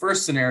 the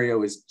first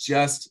scenario is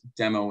just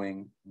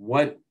demoing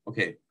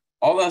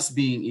all else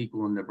being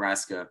equal in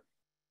Nebraska,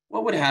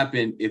 what would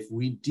happen if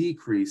we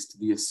decreased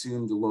the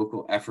assumed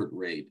local effort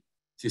rate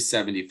to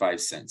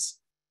 75 cents,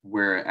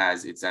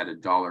 whereas it's at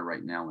 $1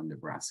 right now in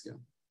Nebraska?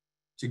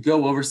 To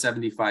go over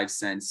 75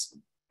 cents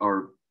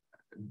or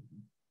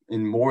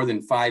in more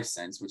than 5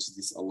 cents, which is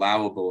this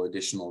allowable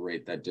additional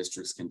rate that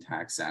districts can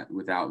tax at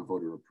without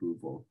voter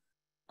approval.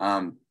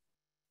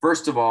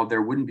 First of all,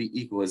 there wouldn't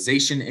be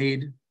equalization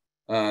aid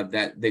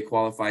that they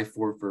qualify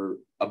for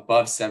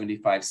above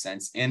 75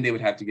 cents, and they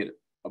would have to get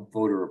a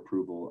voter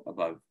approval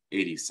above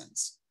 80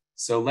 cents.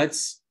 So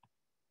let's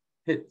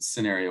hit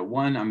scenario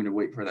 1. I'm going to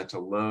wait for that to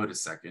load a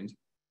second.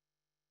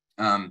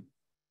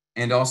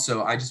 And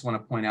also, I just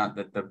want to point out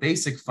that the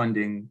basic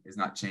funding is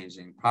not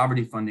changing.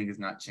 Poverty funding is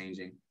not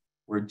changing.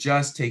 We're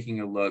just taking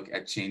a look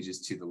at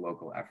changes to the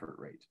local effort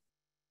rate.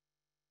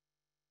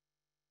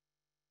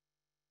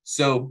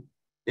 So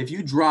if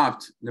you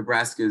dropped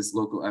Nebraska's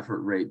local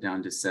effort rate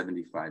down to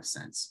 75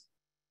 cents,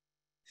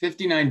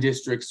 59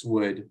 districts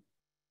would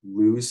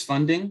lose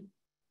funding.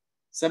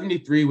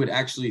 73 would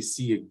actually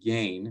see a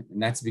gain,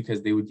 and that's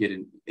because they would get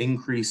an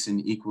increase in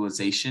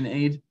equalization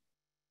aid.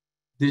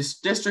 These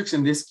districts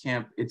in this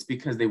camp, it's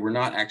because they were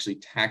not actually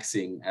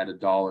taxing at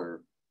 $1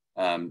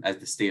 as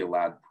the state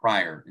allowed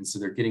prior, and so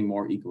they're getting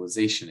more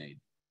equalization aid.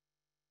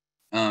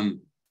 The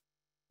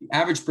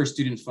average per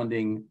student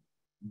funding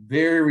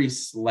very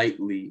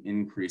slightly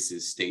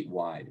increases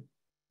statewide.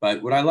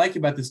 But what I like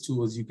about this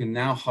tool is you can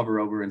now hover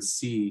over and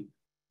see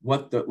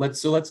what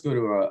let's go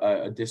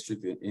to a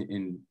district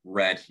in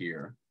red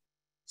here.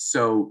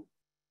 So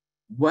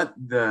what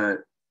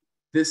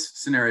this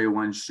scenario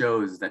 1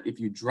 shows is that if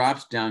you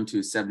dropped down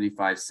to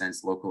 75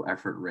 cents local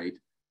effort rate,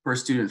 per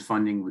student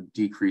funding would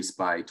decrease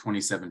by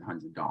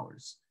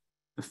 $2,700.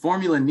 The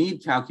formula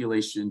need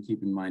calculation,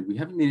 keep in mind, we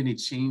haven't made any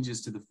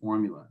changes to the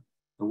formula.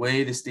 The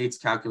way the state's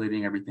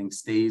calculating everything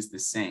stays the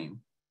same,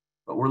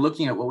 but we're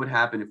looking at what would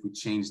happen if we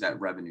change that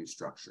revenue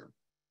structure.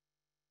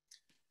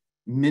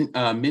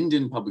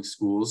 Minden Public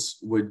Schools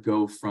would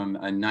go from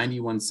a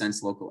 91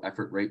 cents local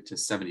effort rate to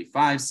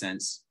 75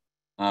 cents,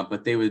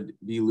 but they would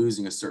be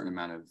losing a certain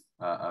amount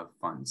of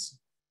funds.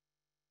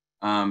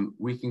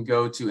 We can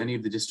go to any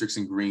of the districts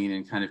in green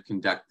and kind of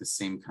conduct the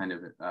same kind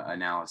of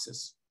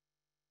analysis.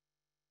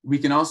 We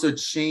can also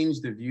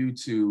change the view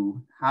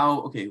to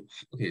how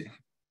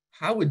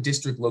would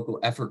district local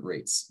effort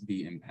rates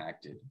be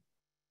impacted?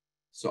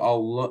 So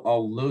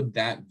I'll load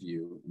that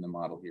view in the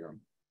model here.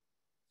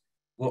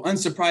 Well,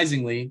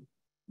 unsurprisingly,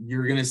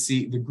 you're going to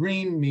see the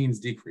green means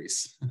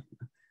decrease.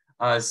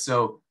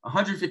 So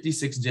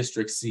 156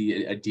 districts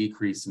see a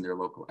decrease in their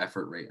local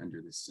effort rate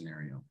under this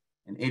scenario,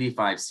 and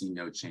 85 see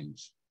no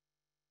change.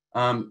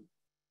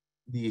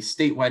 The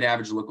statewide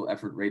average local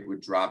effort rate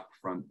would drop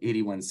from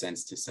 81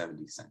 cents to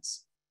 70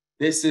 cents.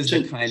 This is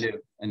the kind of,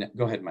 and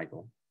go ahead,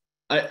 Michael.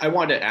 I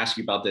wanted to ask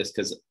you about this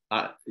because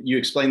you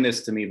explained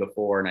this to me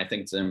before, and I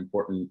think it's an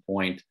important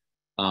point.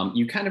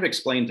 You kind of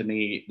explained to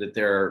me that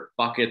there are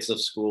buckets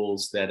of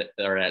schools that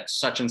are at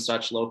such and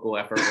such local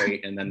effort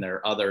rate, and then there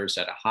are others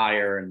at a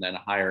higher and then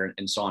a higher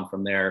and so on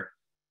from there.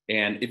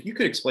 And if you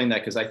could explain that,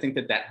 because I think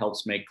that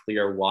helps make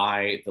clear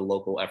why the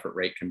local effort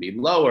rate can be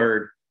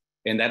lowered,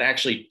 and that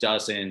actually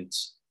doesn't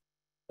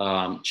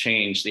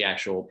change the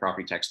actual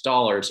property tax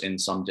dollars in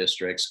some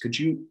districts. Could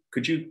you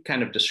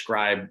kind of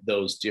describe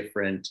those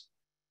different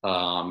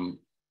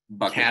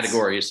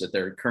categories that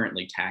they're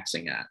currently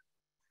taxing at?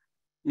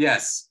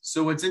 Yes.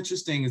 So what's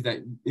interesting is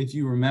that if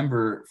you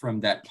remember from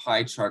that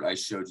pie chart I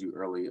showed you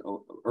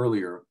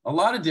earlier, a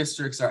lot of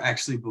districts are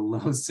actually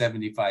below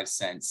 75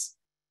 cents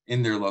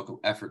in their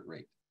local effort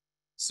rate.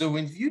 So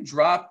when you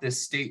drop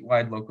this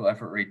statewide local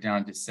effort rate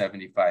down to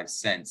 75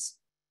 cents,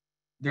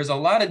 there's a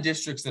lot of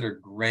districts that are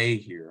gray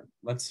here.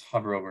 Let's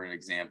hover over an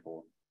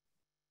example.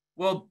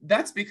 Well,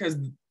 that's because,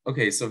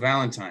 okay, so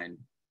Valentine,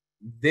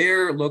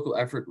 their local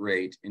effort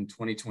rate in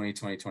 2020,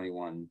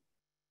 2021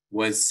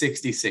 was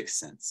 66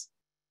 cents.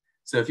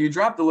 So if you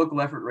drop the local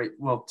effort rate,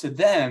 well, to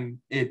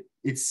them, it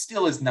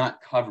still is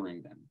not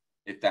covering them,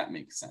 if that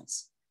makes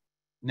sense.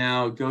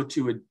 Now go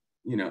to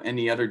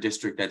any other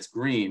district that's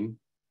green.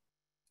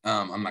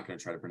 I'm not going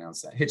to try to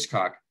pronounce that.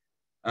 Hitchcock.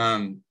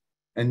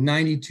 A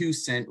 92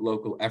 cent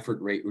local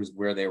effort rate was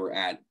where they were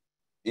at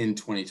in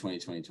 2020,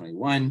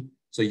 2021.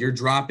 So you're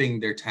dropping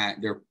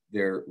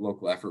their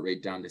local effort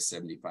rate down to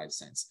 75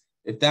 cents.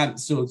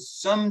 So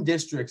some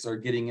districts are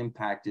getting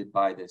impacted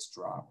by this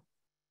drop.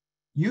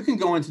 You can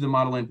go into the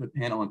model input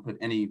panel and put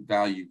any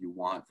value you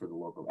want for the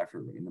local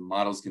effort rate, and the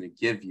model is going to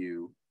give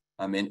you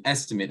an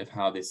estimate of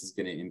how this is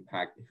going to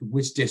impact,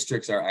 which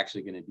districts are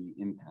actually going to be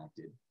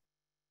impacted.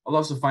 I'll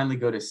also finally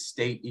go to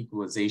state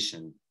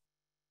equalization.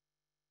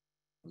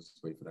 Let's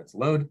just wait for that to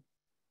load.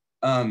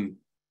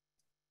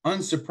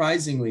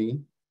 Unsurprisingly,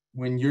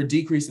 when you're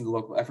decreasing the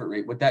local effort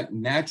rate, what that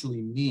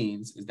naturally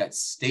means is that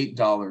state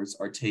dollars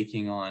are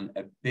taking on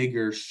a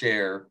bigger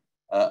share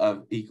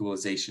of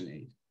equalization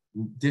aid.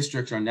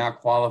 districts are now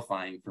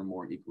qualifying for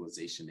more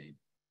equalization aid.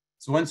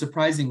 So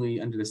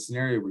unsurprisingly, under the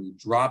scenario where you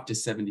drop to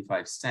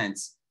 75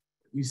 cents,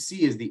 what you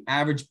see is the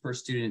average per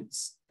student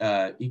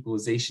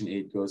equalization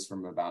aid goes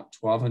from about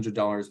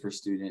 $1,200 per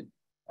student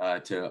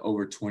to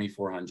over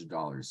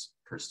 $2,400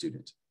 per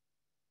student.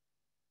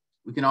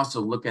 We can also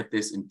look at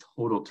this in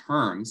total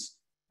terms.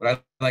 What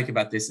I like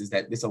about this is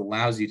that this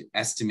allows you to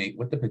estimate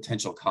what the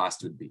potential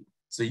cost would be.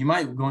 So you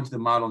might go into the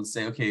model and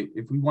say, okay,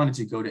 if we wanted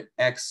to go to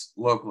X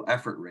local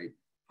effort rate,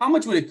 how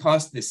much would it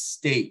cost the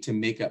state to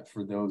make up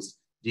for those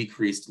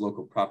decreased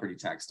local property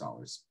tax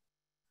dollars?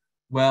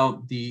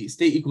 Well, the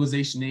state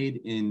equalization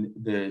aid in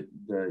the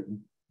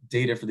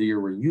data for the year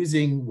we're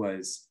using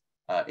was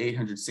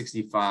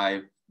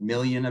 865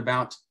 million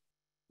about.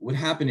 What would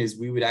happen is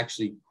we would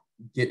actually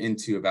get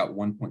into about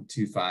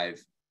 1.25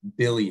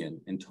 billion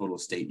in total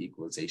state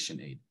equalization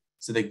aid.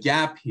 So the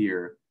gap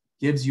here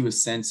gives you a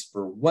sense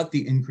for what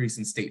the increase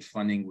in state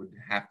funding would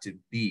have to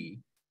be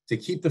to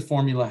keep the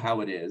formula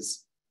how it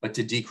is, but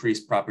to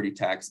decrease property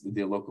tax,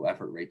 the local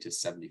effort rate to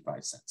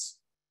 75 cents.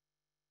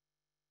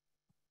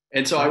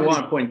 And so I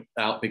want to point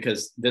out,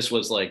 because this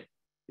was like,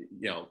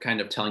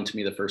 kind of telling to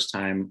me the first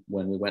time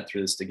when we went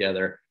through this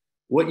together,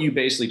 what you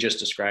basically just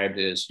described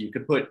is you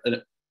could put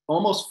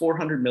almost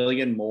 400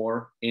 million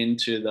more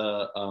into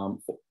the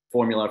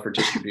formula for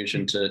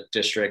distribution to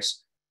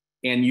districts,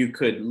 and you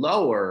could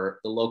lower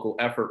the local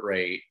effort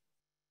rate.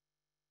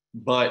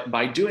 But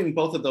by doing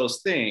both of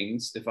those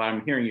things, if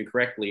I'm hearing you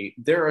correctly,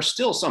 there are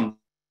still some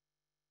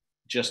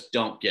just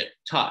don't get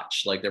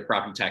touched, like their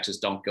property taxes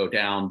don't go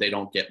down, they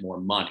don't get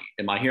more money.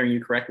 Am I hearing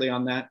you correctly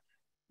on that?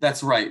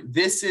 That's right.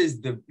 This is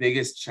the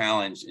biggest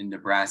challenge in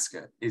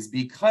Nebraska, is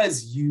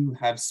because you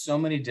have so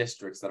many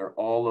districts that are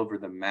all over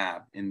the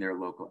map in their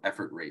local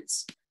effort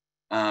rates.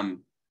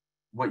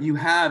 What you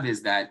have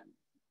is that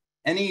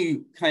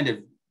any kind of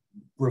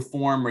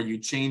reform where you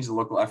change the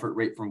local effort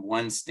rate from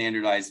one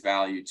standardized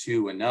value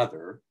to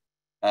another,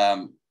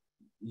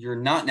 you're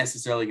not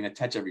necessarily going to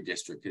touch every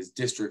district, because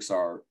districts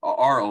are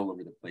all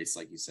over the place,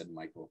 like you said,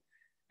 Michael.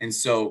 And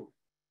so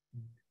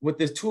what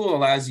this tool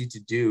allows you to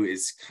do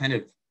is kind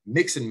of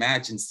mix and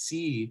match and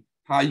see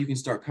how you can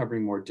start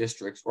covering more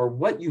districts, or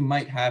what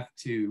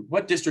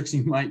districts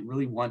you might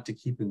really want to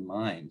keep in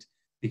mind,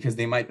 because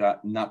they might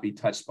not be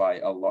touched by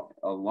a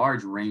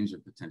large range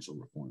of potential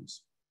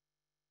reforms.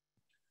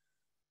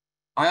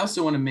 I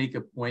also want to make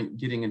a point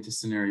getting into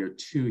scenario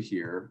 2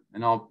 here,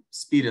 and I'll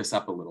speed us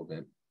up a little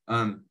bit.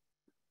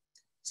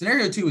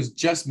 Scenario 2 is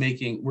just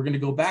we're going to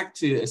go back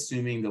to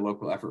assuming the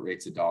local effort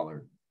rate's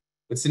 $1.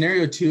 But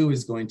scenario 2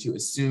 is going to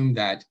assume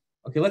that,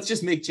 okay, let's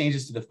just make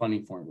changes to the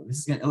funding formula. This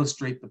is going to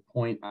illustrate the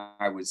point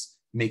I was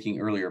making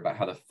earlier about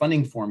how the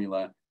funding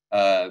formula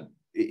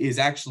is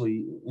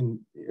actually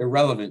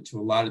irrelevant to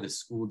a lot of the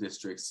school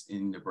districts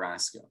in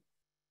Nebraska.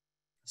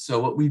 So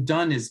what we've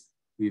done is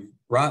we've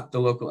brought the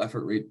local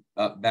effort rate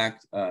up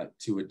back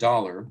to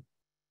 $1,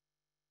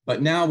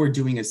 but now we're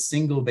doing a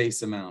single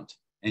base amount.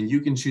 And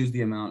you can choose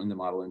the amount in the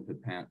model input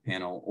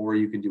panel, or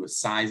you can do a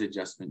size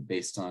adjustment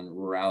based on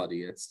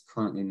rurality. It's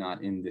currently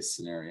not in this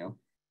scenario.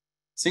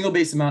 Single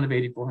base amount of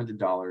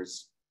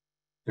 $8,400.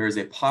 There is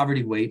a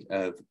poverty weight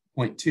of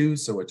 0.2,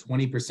 so a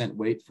 20%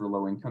 weight for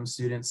low income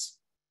students.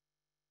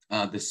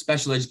 The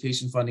special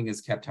education funding is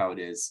kept how it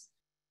is,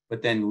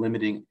 but then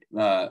limiting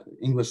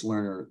English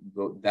learner,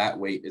 that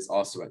weight is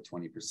also at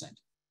 20%.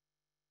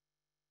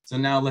 So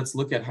now let's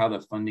look at how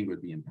the funding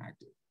would be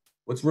impacted.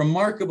 What's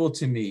remarkable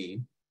to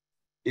me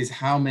is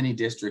how many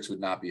districts would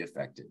not be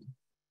affected.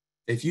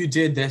 If you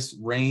did this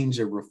range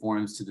of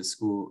reforms to the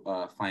school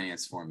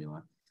finance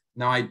formula.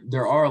 Now,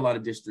 there are a lot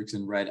of districts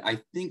in red. I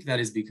think that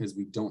is because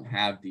we don't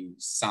have the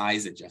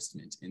size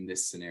adjustment in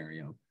this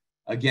scenario.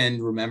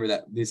 Again, remember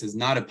that this is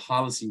not a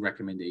policy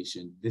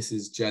recommendation. This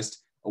is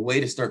just a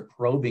way to start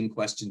probing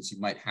questions you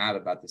might have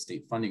about the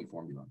state funding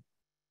formula.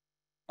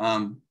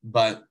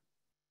 But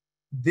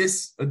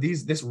this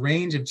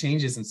range of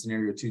changes in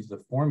scenario 2 to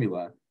the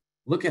formula,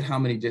 look at how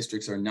many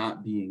districts are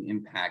not being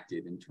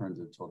impacted in terms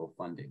of total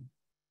funding.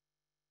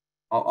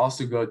 I'll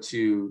also go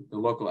to the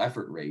local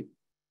effort rate.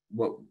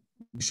 What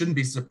we shouldn't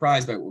be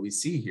surprised by what we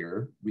see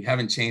here. We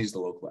haven't changed the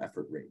local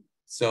effort rate.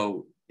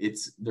 So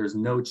there's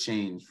no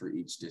change for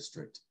each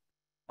district.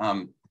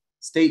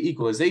 State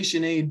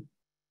equalization aid,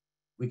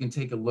 we can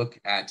take a look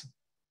at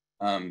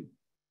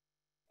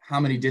how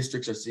many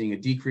districts are seeing a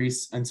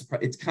decrease.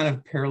 It's kind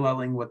of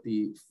paralleling what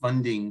the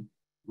funding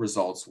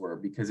results were,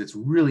 because it's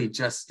really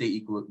just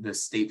the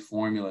state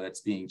formula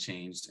that's being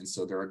changed. And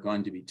so there are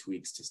going to be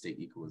tweaks to state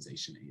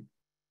equalization aid.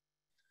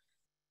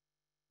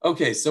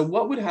 Okay, so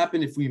what would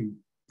happen if we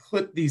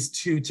put these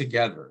two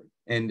together?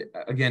 And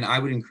again, I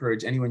would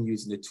encourage anyone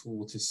using the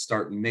tool to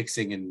start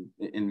mixing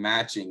and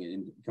matching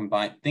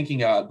and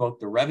thinking about both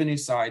the revenue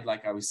side,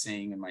 like I was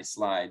saying in my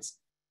slides,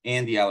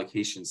 and the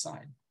allocation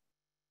side.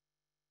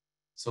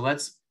 So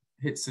let's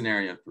hit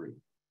scenario 3.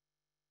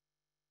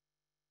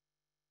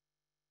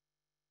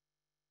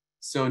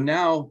 So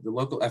now the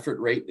local effort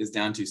rate is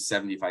down to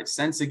 75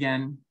 cents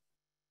again.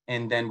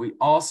 And then we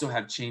also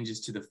have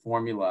changes to the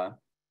formula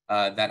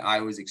that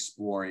I was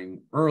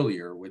exploring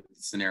earlier with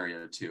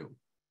scenario 2.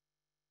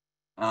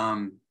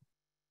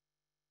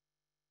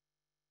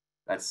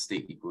 That's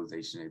state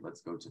equalization aid.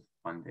 Let's go to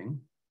funding.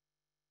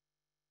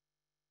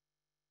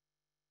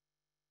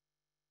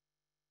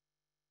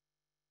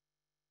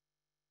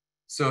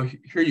 So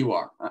here you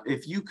are.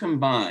 If you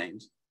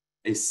combined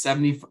a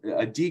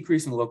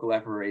decrease in the local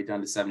effort rate down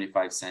to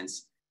 75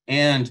 cents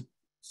and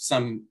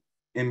some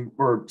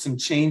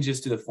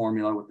changes to the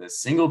formula with a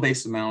single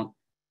base amount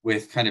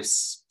with kind of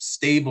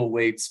stable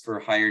weights for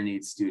higher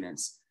needs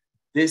students,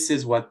 this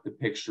is what the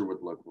picture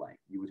would look like.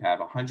 You would have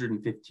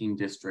 115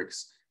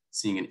 districts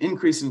seeing an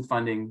increase in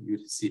funding. You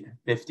would see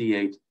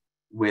 58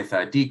 with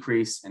a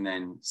decrease, and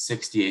then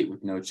 68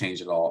 with no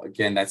change at all.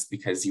 Again, that's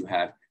because you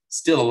have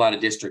still a lot of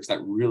districts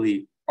that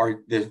really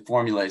the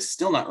formula is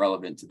still not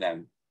relevant to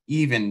them,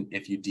 even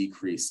if you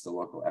decrease the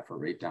local effort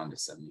rate down to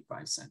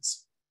 75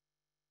 cents.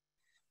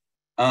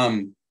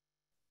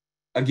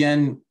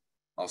 Again,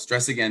 I'll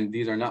stress again,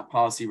 these are not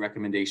policy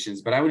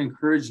recommendations, but I would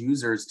encourage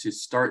users to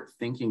start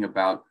thinking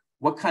about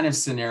what kind of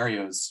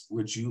scenarios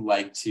would you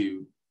like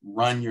to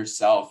run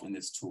yourself in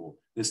this tool.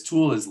 This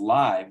tool is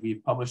live.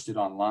 We've published it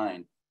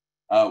online.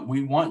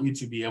 We want you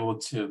to be able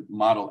to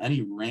model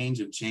any range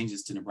of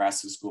changes to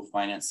Nebraska's school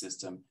finance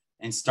system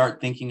and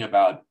start thinking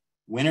about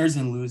winners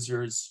and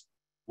losers,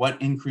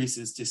 what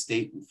increases to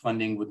state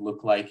funding would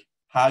look like,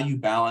 how you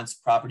balance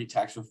property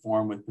tax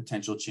reform with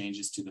potential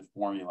changes to the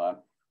formula,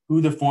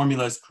 who the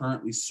formula is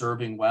currently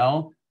serving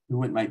well,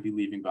 who it might be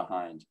leaving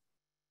behind.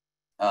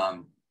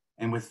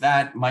 And with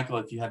that,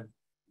 Michael,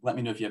 let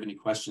me know if you have any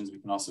questions. We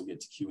can also get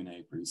to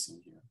Q&A pretty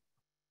soon here.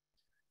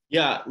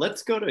 Yeah,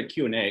 let's go to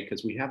Q&A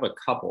because we have a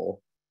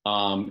couple.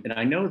 And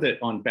I know that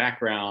on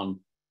background,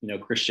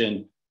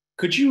 Christian,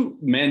 could you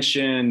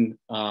mention,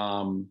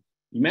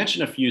 you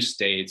mentioned a few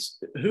states.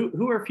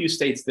 Who are a few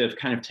states that have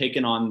kind of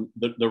taken on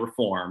the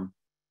reform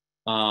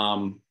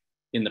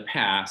in the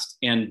past?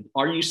 And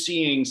are you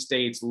seeing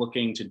states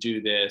looking to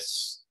do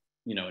this,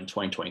 in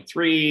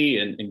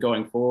 2023 and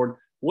going forward?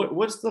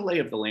 What's the lay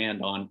of the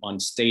land on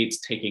states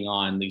taking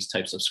on these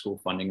types of school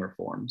funding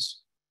reforms?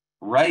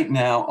 Right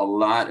now, a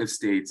lot of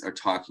states are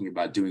talking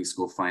about doing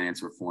school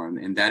finance reform,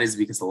 and that is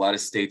because a lot of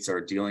states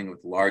are dealing with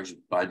large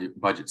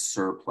budget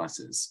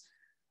surpluses.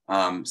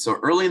 So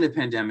early in the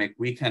pandemic,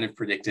 we kind of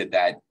predicted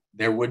that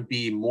there would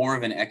be more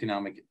of an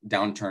economic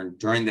downturn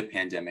during the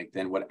pandemic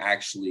than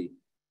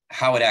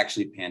how it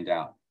actually panned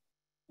out.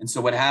 And so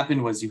what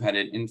happened was you had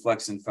an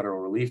influx in federal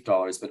relief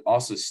dollars, but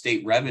also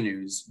state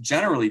revenues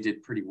generally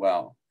did pretty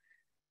well.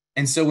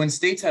 And so when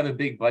states have a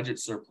big budget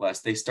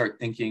surplus, they start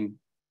thinking,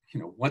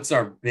 what's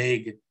a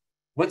big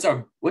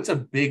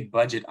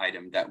budget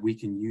item that we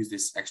can use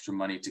this extra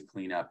money to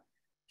clean up?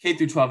 K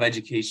through 12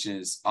 education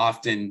is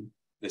often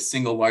the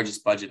single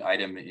largest budget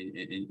item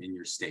in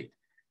your state.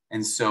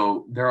 And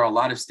so there are a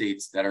lot of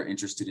states that are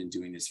interested in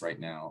doing this right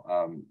now.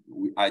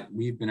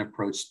 We've been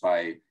approached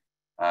by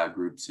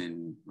groups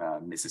in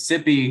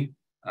Mississippi,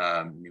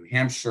 New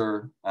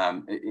Hampshire,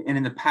 and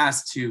in the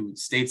past too,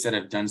 states that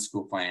have done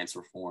school finance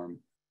reform.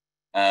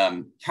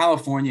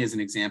 California is an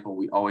example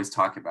we always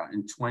talk about.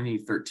 In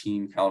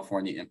 2013,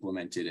 California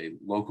implemented a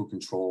local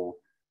control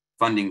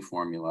funding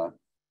formula,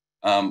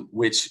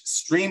 which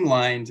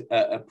streamlined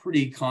a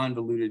pretty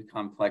convoluted,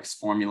 complex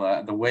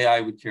formula. The way I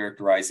would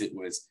characterize it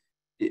was,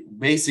 it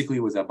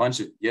basically was a bunch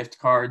of gift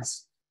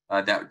cards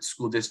that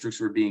school districts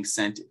were being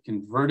sent. It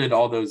converted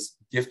all those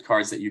gift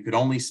cards that you could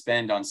only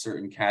spend on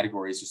certain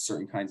categories or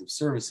certain kinds of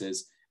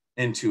services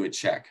into a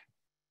check.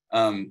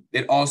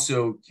 It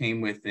also came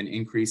with an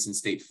increase in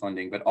state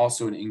funding, but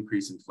also an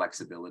increase in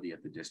flexibility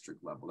at the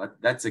district level.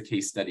 That's a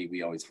case study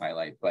we always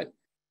highlight. But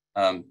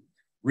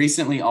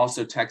recently,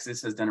 also,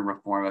 Texas has done a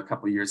reform. A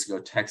couple of years ago,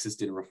 Texas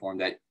did a reform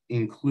that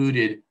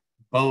included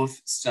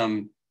both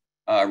some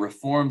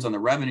reforms on the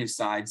revenue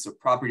side, so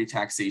property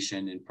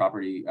taxation and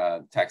property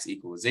tax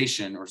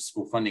equalization or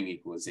school funding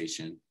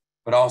equalization,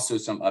 but also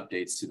some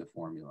updates to the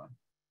formula.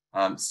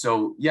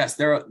 So yes,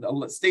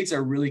 states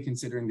are really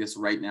considering this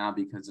right now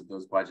because of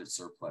those budget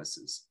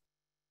surpluses.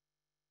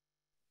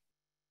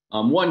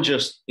 One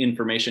just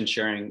information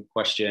sharing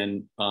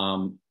question.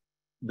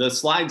 The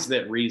slides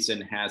that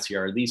Reason has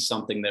here, are these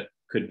something that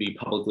could be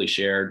publicly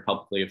shared,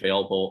 publicly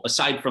available,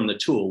 aside from the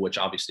tool, which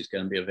obviously is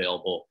going to be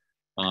available?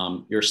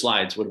 Your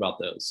slides, what about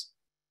those?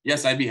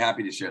 Yes, I'd be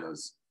happy to share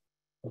those.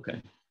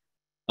 Okay.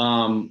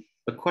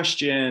 A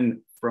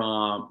question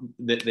from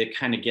that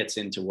kind of gets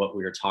into what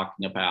we were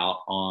talking about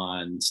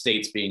on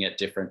states being at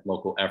different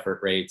local effort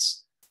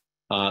rates.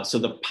 So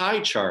the pie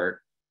chart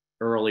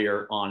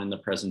earlier on in the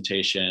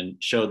presentation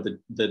showed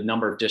the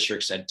number of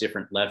districts at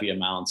different levy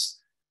amounts.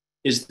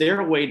 Is there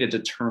a way to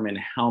determine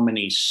how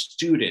many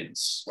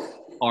students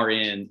are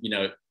in,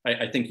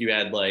 I think you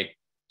had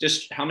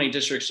just how many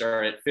districts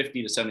are at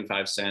 50 to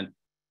 75 cent.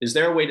 Is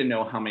there a way to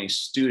know how many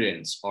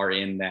students are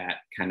in that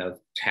kind of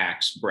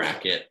taxing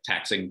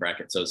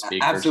bracket, so to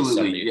speak?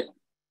 Absolutely.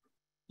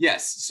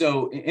 Yes.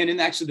 So, and in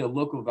actually the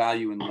local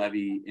value and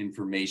levy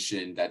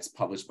information that's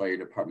published by your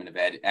Department of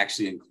Ed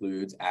actually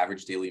includes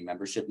average daily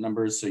membership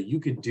numbers. So you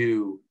could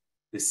do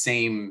the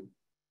same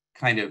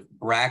kind of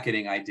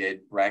bracketing I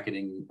did,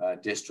 bracketing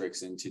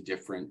districts into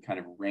different kind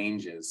of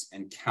ranges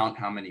and count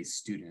how many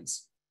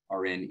students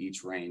are in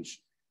each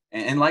range.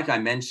 And like I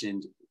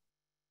mentioned,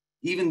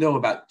 even though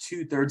about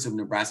 2/3 of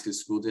Nebraska's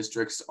school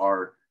districts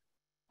are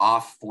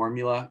off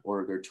formula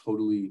or they're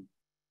totally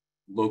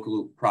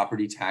local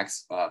property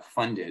tax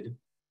funded,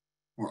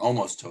 or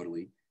almost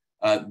totally,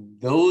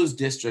 those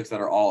districts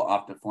that are all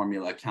off the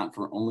formula account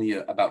for only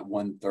about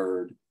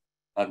 1/3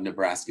 of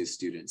Nebraska's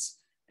students.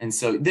 And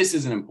so this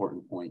is an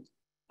important point.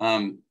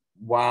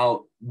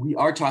 While we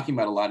are talking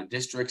about a lot of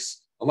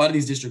districts, a lot of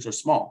these districts are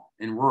small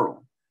and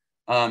rural.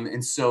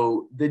 And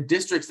so the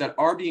districts that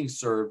are being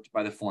served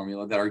by the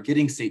formula that are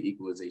getting state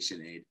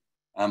equalization aid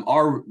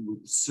are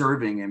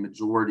serving a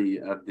majority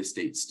of the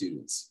state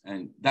students.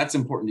 And that's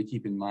important to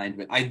keep in mind.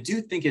 But I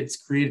do think it's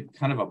created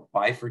kind of a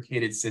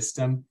bifurcated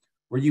system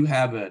where you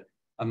have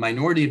a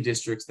minority of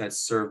districts that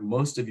serve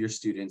most of your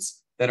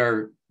students that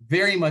are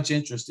very much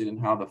interested in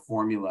how the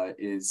formula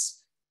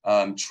is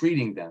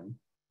treating them.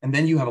 And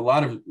then you have a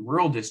lot of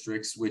rural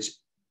districts, which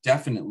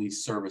definitely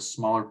serve a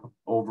smaller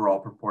overall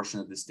proportion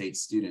of the state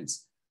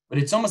students. But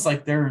it's almost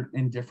like they're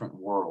in different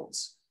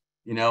worlds,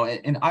 you know.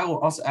 And I will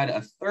also add,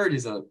 1/3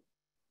 is a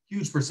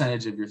huge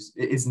percentage of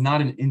is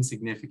not an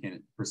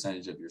insignificant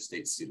percentage of your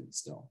state students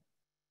still.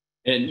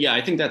 And yeah,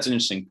 I think that's an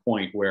interesting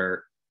point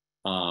where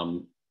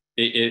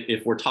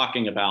if we're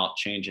talking about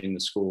changing the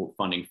school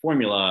funding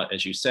formula,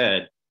 as you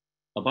said,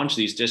 a bunch of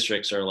these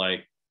districts are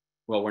like,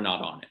 well, we're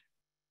not on it.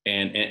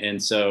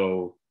 And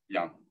so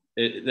yeah,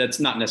 that's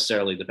not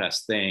necessarily the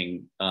best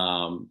thing,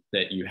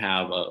 that you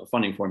have a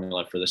funding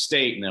formula for the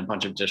state and then a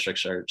bunch of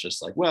districts are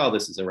just like, well,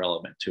 this is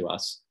irrelevant to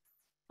us.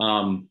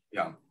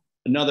 Yeah.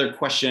 Another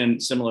question,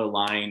 similar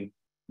line,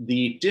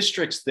 the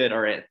districts that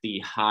are at the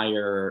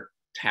higher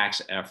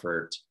tax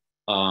effort,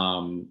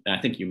 and I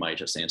think you might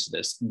just answer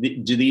this,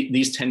 do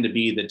these tend to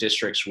be the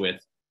districts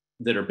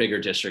that are bigger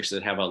districts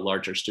that have a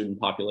larger student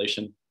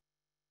population?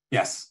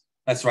 Yes,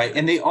 that's right.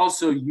 And they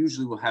also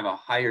usually will have a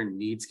higher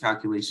needs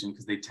calculation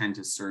because they tend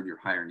to serve your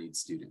higher needs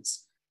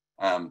students.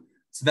 So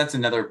that's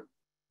another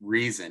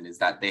reason, is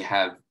that they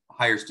have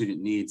higher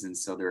student needs. And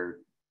so their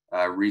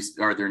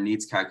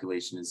needs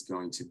calculation is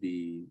going to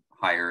be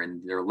higher,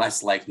 and they're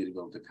less likely to be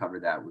able to cover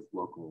that with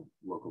local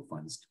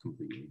funds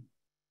completely.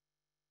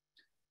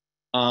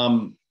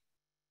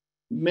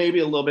 Maybe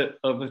a little bit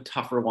of a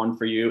tougher one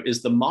for you.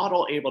 Is the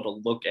model able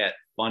to look at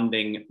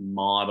funding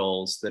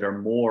models that are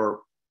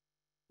more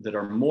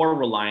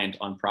reliant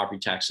on property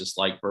taxes,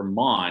 like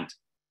Vermont,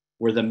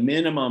 where the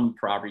minimum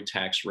property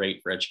tax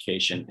rate for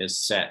education is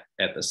set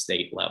at the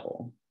state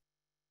level?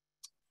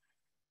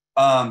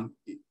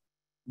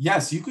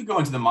 Yes, you could go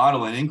into the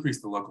model and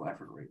increase the local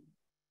effort rate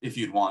if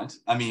you'd want.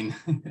 I mean,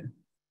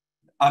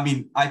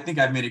 I think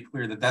I've made it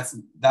clear that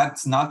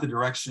that's not the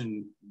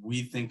direction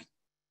we think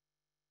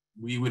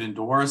we would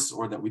endorse,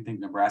 or that we think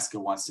Nebraska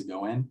wants to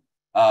go in.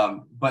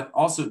 But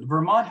also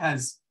Vermont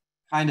has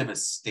kind of a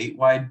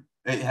statewide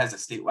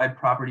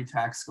property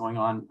tax going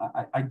on.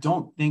 I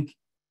don't think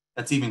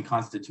that's even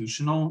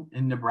constitutional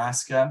in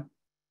Nebraska.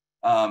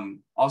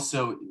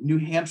 Also, New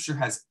Hampshire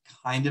has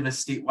kind of a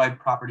statewide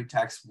property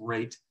tax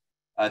rate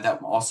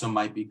that also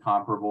might be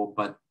comparable.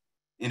 But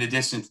in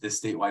addition to the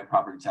statewide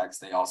property tax,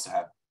 they also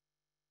have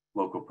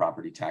local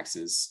property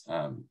taxes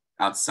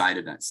outside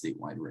of that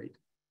statewide rate.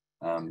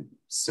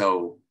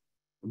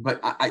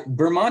 But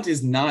Vermont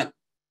is not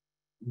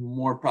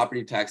more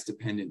property tax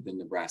dependent than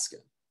Nebraska.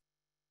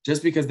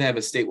 Just because they have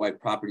a statewide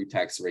property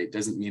tax rate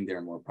doesn't mean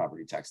they're more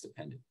property tax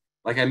dependent.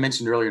 Like I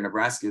mentioned earlier,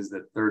 Nebraska is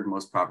the 3rd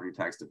most property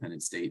tax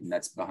dependent state, and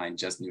that's behind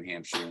just New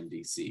Hampshire and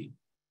DC.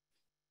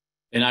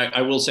 And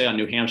I will say on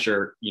New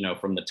Hampshire,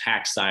 from the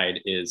tax side,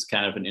 is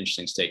kind of an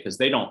interesting state because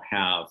they don't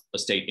have a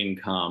state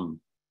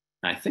income.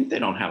 I think they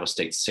don't have a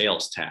state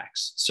sales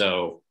tax.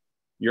 So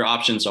your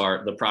options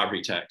are the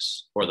property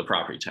tax or the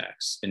property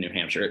tax in New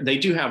Hampshire. They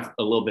do have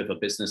a little bit of a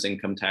business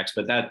income tax,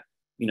 but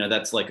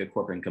that's like a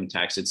corporate income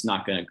tax. It's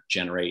not going to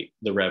generate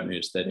the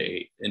revenues that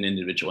an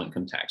individual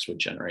income tax would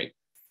generate.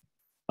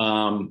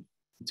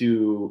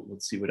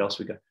 Let's see what else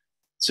we got.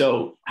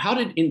 So how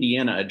did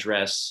Indiana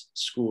address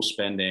school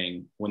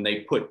spending when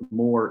they put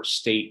more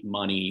state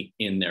money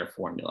in their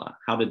formula?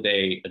 How did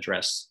they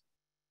address,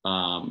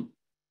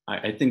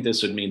 I think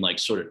this would mean like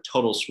sort of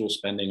total school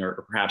spending, or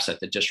perhaps at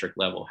the district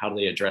level. How do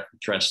they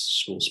address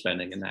school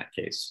spending in that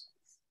case?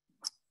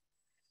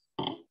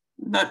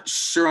 Not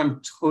sure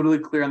I'm totally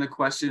clear on the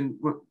question.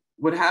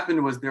 What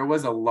happened was there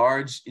was a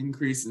large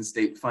increase in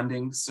state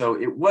funding.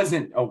 So it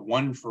wasn't a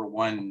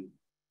 1-for-1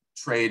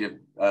 trade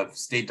of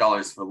state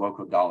dollars for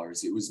local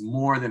dollars. It was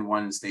more than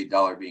one state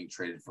dollar being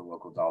traded for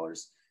local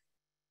dollars.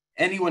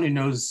 Anyone who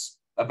knows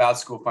about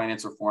school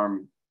finance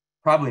reform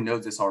probably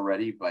knows this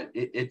already, but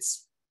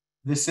it's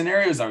the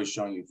scenarios I was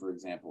showing you, for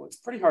example. It's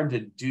pretty hard to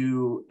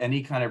do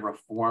any kind of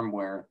reform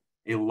where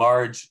a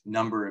large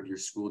number of your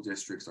school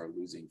districts are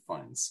losing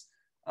funds.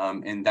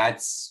 And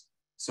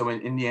so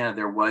in Indiana,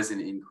 there was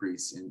an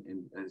increase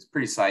in a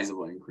pretty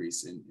sizable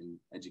increase in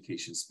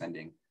education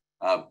spending.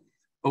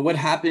 But what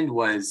happened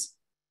was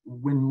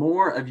when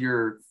more of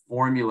your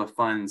formula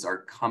funds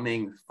are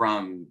coming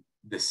from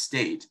the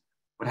state,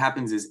 what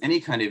happens is any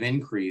kind of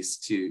increase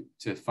to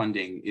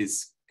funding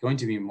is going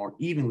to be more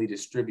evenly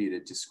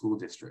distributed to school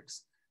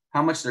districts.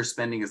 How much they're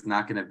spending is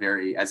not going to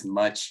vary as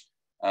much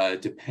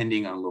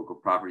depending on local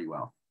property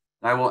wealth.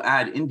 I will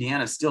add,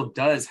 Indiana still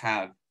does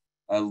have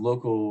a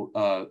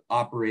local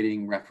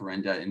operating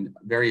referenda and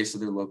various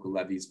other local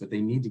levies, but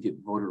they need to get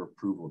voter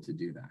approval to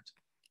do that.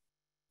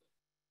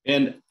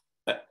 And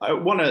I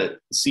want to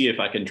see if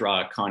I can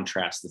draw a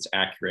contrast that's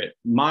accurate.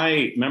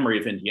 My memory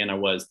of Indiana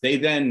was they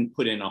then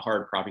put in a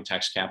hard property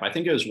tax cap. I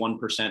think it was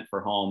 1%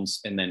 for homes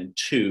and then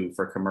 2%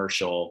 for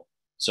commercial.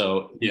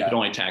 So you could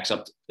only tax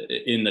up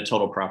in the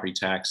total property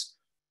tax.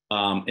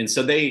 And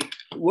so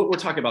what we're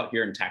talking about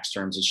here in tax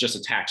terms is just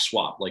a tax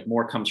swap. Like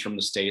more comes from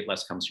the state,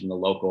 less comes from the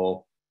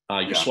local.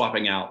 You're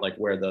swapping out like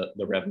where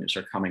the revenues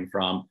are coming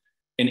from.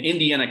 And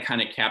Indiana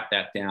kind of capped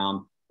that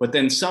down, but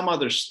then some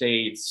other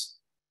states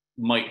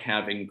might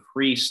have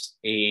increased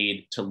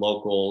aid to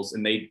locals,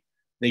 and they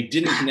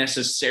didn't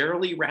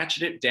necessarily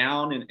ratchet it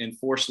down and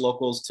force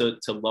locals to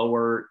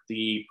lower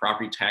the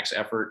property tax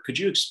effort. Could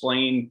you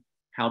explain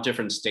how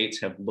different states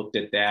have looked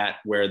at that,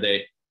 where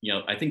they,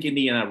 I think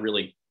Indiana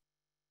really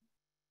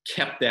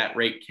kept that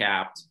rate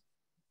capped,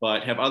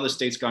 but have other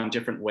states gone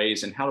different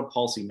ways, and how do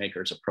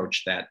policymakers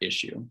approach that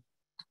issue?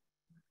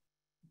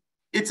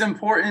 It's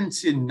important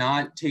to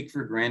not take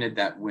for granted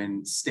that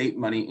when state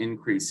money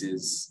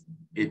increases,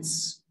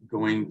 it's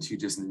going to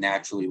just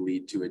naturally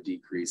lead to a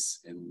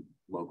decrease in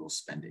local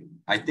spending.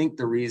 I think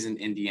the reason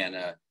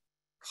Indiana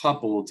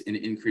coupled an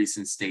increase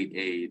in state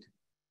aid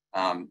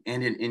and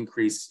an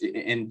increase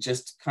in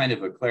just kind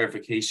of a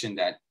clarification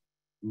that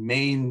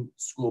Maine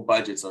school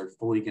budgets are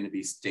fully going to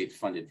be state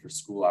funded for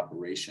school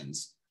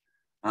operations.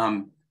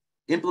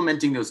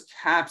 Implementing those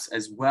caps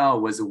as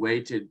well was a way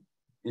to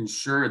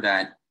ensure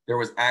that there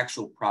was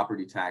actual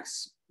property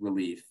tax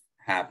relief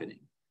happening.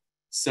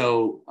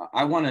 So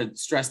I want to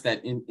stress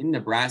that in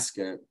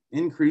Nebraska,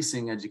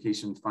 increasing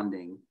education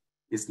funding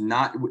is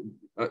not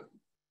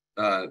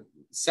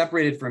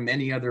separated from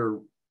any other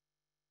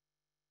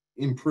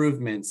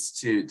improvements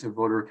to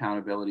voter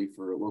accountability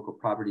for local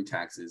property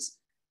taxes.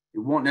 It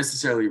won't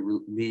necessarily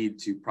lead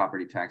to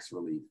property tax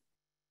relief.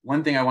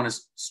 One thing I want to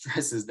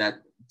stress is that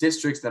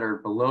districts that are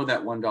below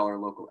that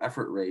 $1 local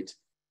effort rate,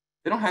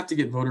 they don't have to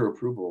get voter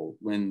approval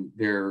when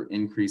they're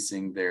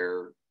increasing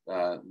their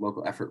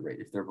local effort rate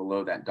if they're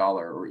below that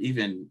dollar or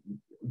even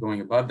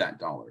going above that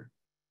dollar.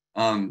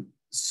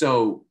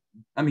 So,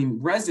 I mean,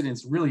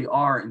 residents really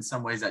are in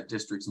some ways at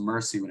district's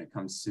mercy when it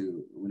comes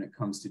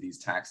to these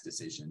tax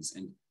decisions.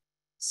 And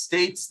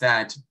states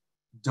that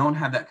don't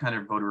have that kind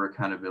of voter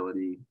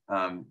accountability,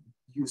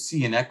 you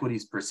see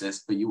inequities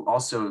persist, but you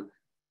also,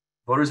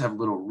 voters have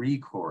little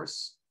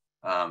recourse.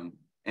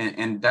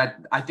 And that,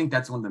 I think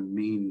that's one of the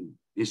main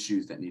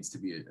issues that needs to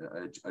be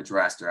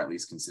addressed or at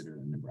least considered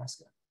in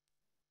Nebraska.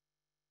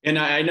 And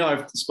I know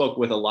I've spoke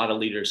with a lot of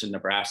leaders in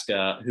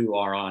Nebraska who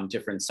are on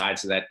different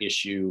sides of that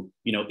issue.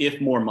 If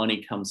more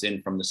money comes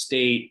in from the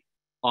state,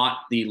 ought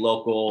the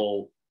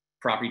local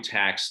property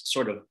tax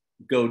sort of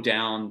go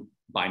down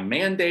by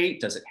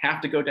mandate? Does it have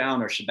to go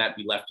down, or should that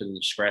be left to the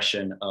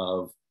discretion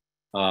of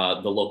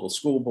the local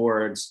school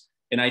boards?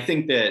 And I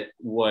think that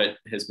what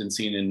has been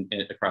seen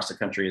across the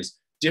country is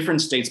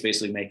different states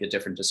basically make a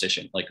different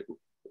decision. Like,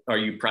 are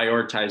you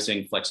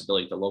prioritizing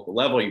flexibility at the local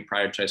level? Are you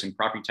prioritizing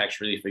property tax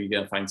relief? Are you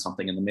going to find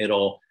something in the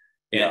middle?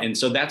 And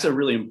so that's a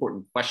really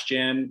important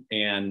question.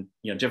 And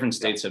different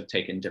states have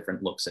taken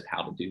different looks at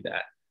how to do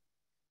that.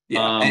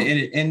 And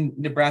in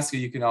Nebraska,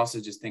 you can also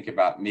just think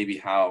about maybe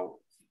how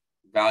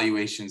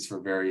valuations for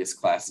various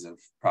classes of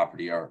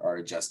property are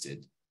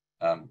adjusted.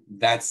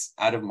 That's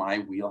out of my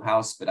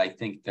wheelhouse, but I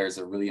think there's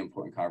a really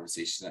important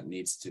conversation that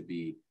needs to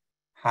be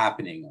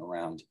happening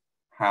around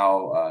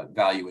how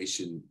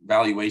valuations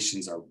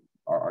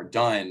are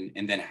done,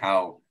 and then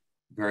how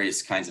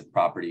various kinds of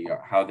property,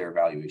 how their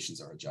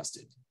valuations are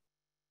adjusted.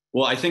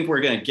 Well, I think we're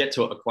going to get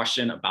to a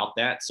question about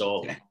that.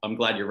 So okay. I'm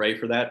glad you're ready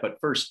for that. But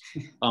first,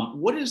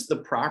 what is the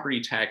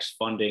property tax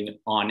funding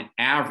on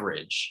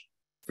average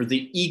for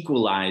the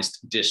equalized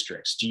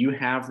districts? Do you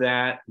have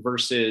that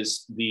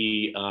versus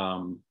the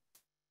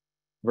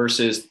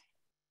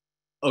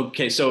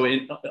okay, so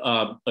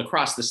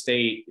across the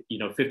state,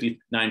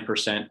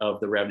 59%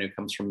 of the revenue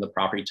comes from the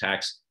property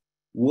tax.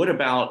 What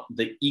about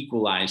the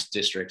equalized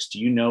districts? Do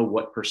you know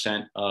what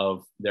percent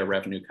of their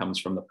revenue comes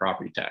from the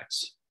property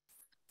tax?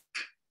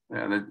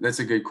 Yeah, that's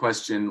a good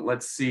question.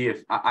 Let's see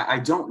if I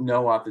don't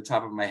know off the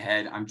top of my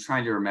head. I'm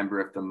trying to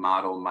remember if the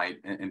model might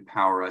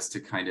empower us to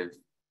kind of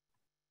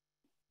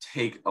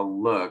take a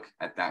look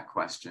at that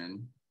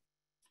question.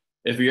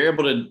 If you're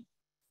able to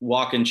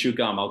walk and chew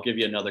gum, I'll give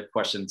you another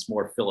question that's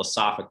more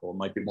philosophical. It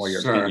might be more your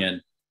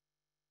opinion.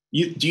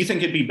 Do you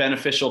think it'd be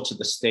beneficial to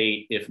the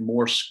state if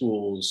more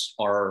schools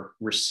are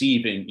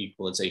receiving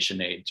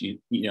equalization aid?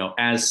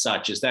 As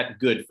such, is that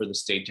good for the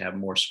state to have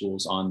more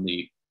schools on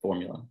the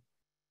formula?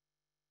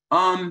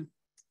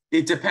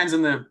 It depends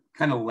on the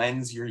kind of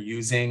lens you're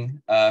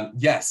using.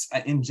 Yes,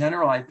 in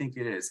general, I think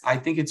it is. I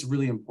think it's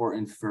really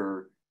important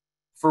for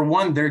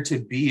one, there to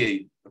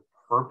be a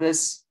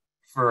purpose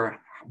for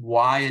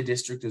why a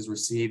district is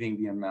receiving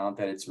the amount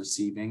that it's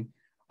receiving.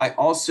 I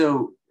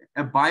also,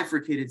 a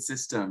bifurcated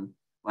system,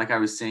 like I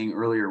was saying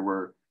earlier,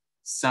 where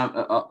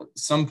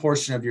some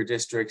portion of your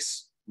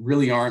districts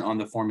really aren't on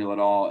the formula at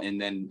all, and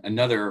then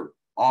another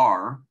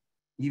are,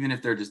 even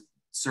if they're just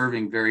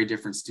serving very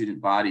different student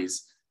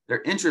bodies,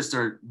 their interests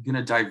are going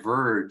to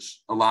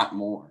diverge a lot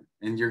more.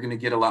 And you're going to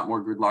get a lot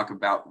more gridlock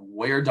about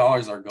where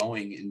dollars are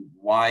going and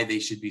why they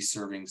should be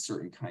serving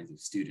certain kinds of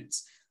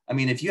students. I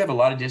mean, if you have a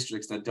lot of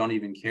districts that don't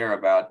even care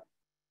about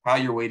how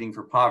you're weighting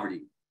for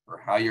poverty or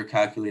how you're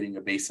calculating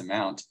a base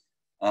amount,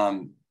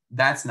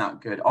 that's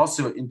not good.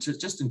 Also,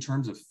 just in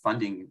terms of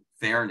funding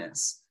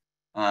fairness,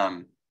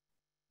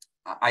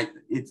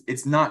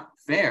 it's not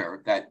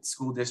fair that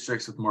school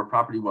districts with more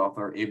property wealth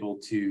are able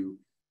to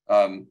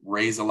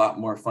raise a lot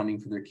more funding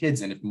for their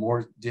kids. And if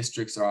more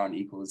districts are on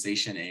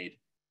equalization aid,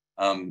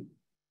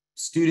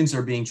 students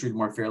are being treated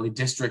more fairly.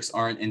 Districts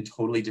aren't in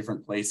totally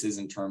different places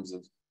in terms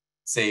of,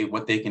 say,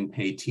 what they can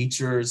pay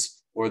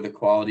teachers or the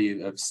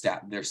quality of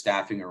their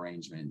staffing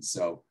arrangements.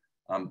 So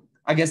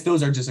I guess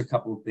those are just a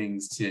couple of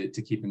things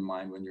to keep in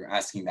mind when you're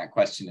asking that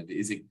question of,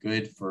 is it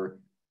good for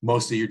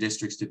most of your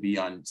districts to be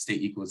on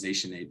state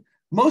equalization aid?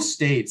 Most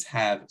states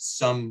have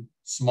some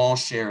small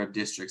share of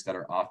districts that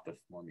are off the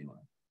formula,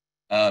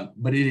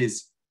 but it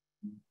is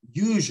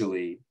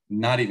usually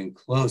not even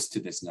close to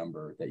this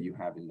number that you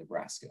have in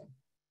Nebraska.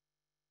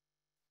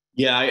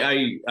 Yeah,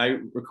 I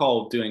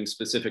recall doing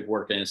specific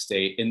work in a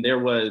state, and there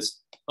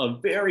was a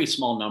very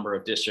small number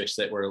of districts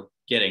that were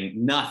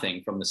getting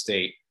nothing from the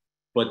state,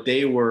 but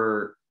they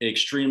were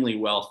extremely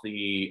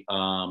wealthy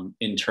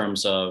in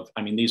terms of,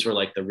 I mean, these were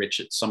like the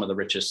richest, some of the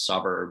richest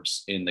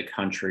suburbs in the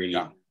country,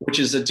 yeah, which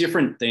is a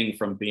different thing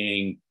from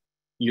being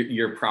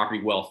your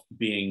property wealth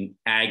being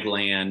ag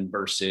land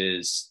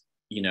versus,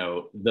 you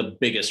know, the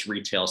biggest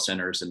retail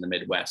centers in the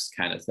Midwest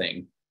kind of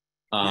thing.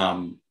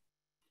 Yeah.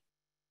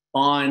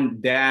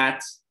 On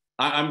that,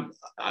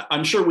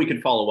 I'm sure we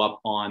could follow up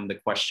on the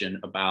question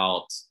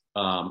about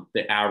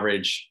the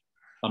average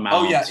amount.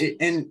 Oh yeah,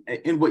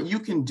 and what you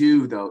can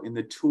do though in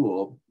the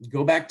tool,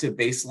 go back to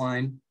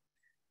baseline.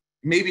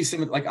 Maybe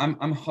some, like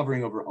I'm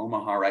hovering over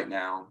Omaha right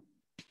now.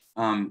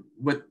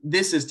 What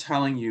this is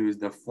telling you is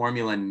the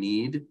formula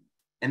need,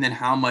 and then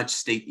how much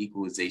state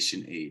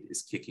equalization aid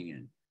is kicking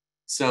in.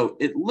 So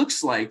it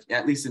looks like,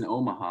 at least in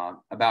Omaha,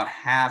 about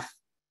half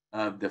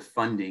of the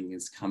funding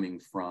is coming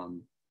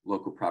from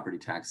local property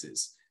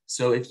taxes.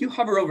 So if you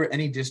hover over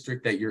any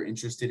district that you're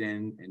interested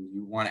in and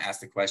you want to ask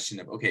the question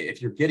of, okay,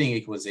 if you're getting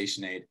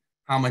equalization aid,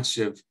 how much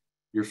of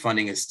your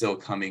funding is still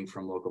coming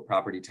from local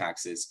property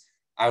taxes?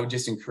 I would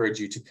just encourage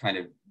you to kind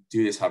of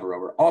do this hover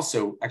over.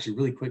 Also, actually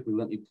really quickly,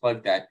 let me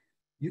plug that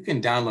you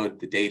can download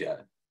the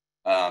data.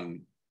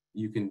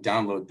 You can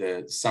download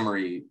the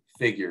summary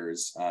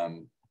figures,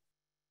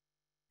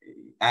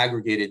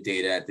 aggregated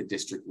data at the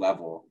district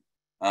level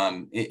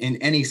in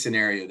any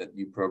scenario that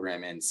you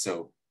program in.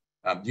 So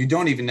you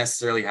don't even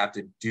necessarily have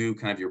to do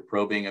kind of your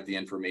probing of the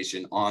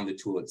information on the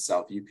tool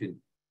itself. You can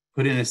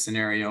put in a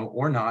scenario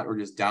or not, or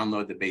just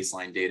download the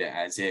baseline data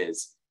as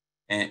is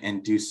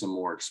and do some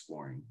more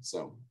exploring.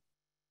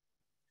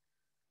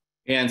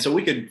 And so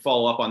we could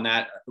follow up on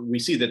that. We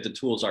see that the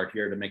tools are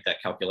here to make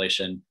that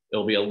calculation.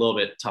 It'll be a little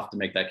bit tough to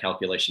make that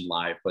calculation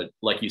live, but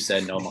like you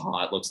said, in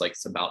Omaha, it looks like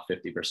it's about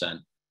 50%.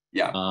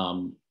 Yeah.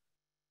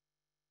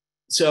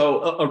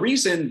 So a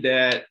reason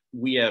that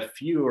we have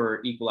fewer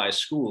equalized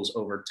schools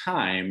over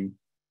time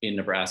in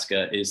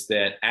Nebraska is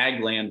that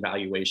ag land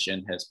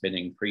valuation has been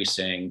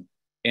increasing.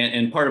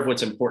 And part of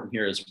what's important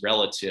here is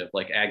relative,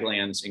 like ag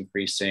land's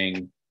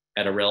increasing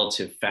at a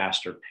relative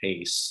faster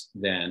pace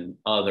than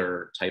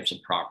other types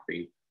of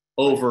property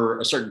over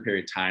a certain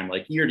period of time.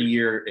 Like year to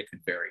year, it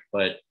could vary,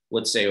 but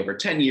let's say over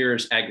 10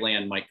 years, ag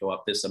land might go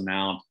up this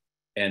amount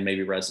and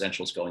maybe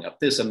residential is going up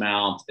this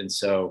amount. And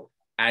so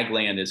ag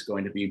land is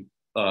going to be,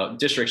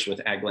 districts with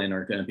ag land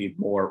are going to be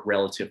more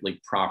relatively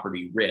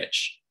property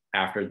rich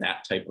after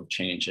that type of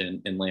change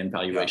in land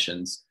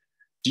valuations.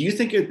 Yeah. Do you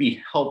think it would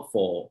be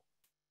helpful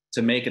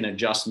to make an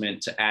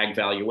adjustment to ag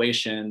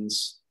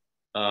valuations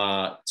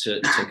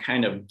to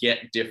kind of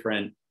get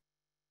different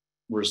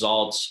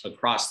results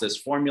across this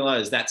formula?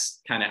 Is that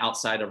kind of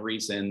outside of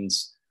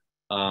Reason's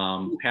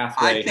pathway?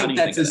 How do you think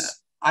of that?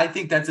 I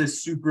think that's a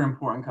super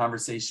important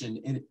conversation.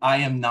 And I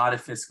am not a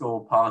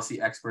fiscal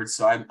policy expert,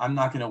 so I'm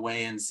not going to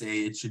weigh in and say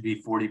it should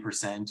be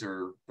 40%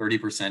 or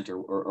 30%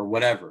 or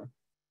whatever.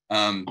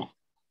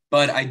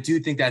 But I do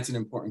think that's an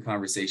important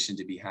conversation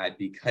to be had,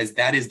 because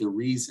that is the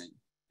reason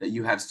that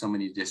you have so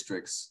many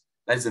districts.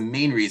 That is the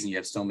main reason you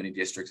have so many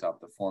districts off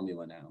the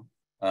formula now.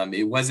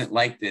 It wasn't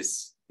like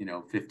this,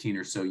 15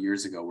 or so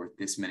years ago where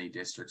this many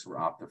districts were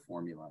off the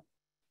formula.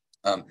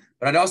 But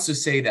I'd also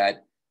say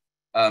that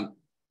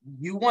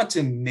you want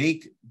to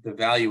make the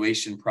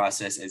valuation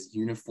process as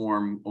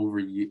uniform over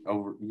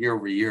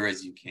year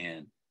as you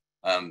can.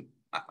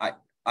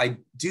 I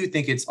do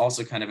think it's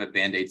also kind of a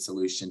Band-Aid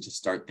solution to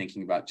start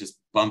thinking about just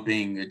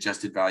bumping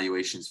adjusted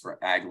valuations for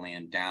ag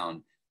land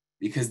down,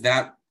 because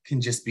that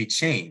can just be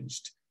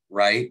changed,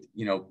 right?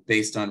 You know,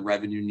 based on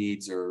revenue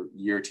needs or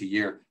year to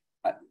year.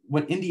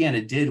 What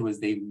Indiana did was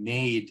they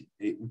made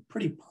a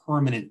pretty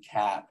permanent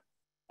cap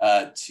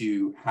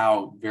to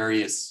how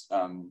various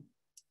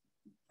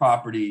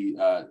property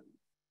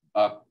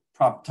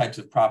types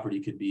of property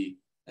could be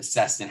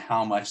assessed and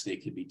how much they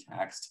could be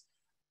taxed.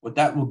 What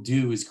that will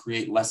do is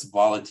create less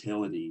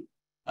volatility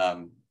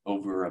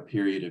over a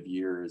period of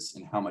years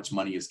and how much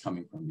money is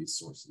coming from these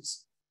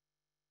sources.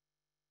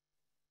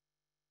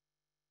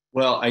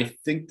 Well, I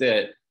think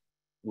that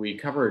we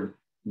covered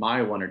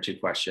my one or two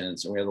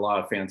questions, and we had a lot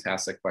of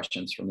fantastic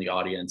questions from the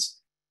audience.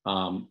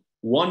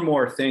 One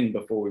more thing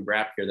before we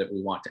wrap here that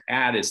we want to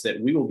add is that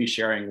we will be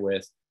sharing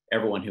with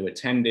everyone who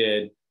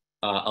attended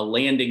a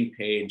landing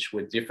page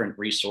with different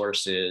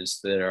resources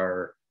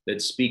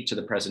that speak to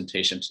the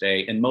presentation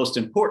today. And most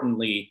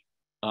importantly,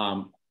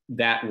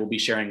 that we'll be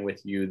sharing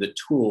with you the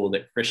tool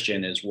that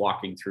Christian is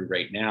walking through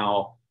right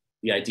now.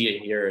 The idea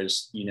here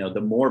is, you know,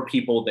 the more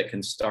people that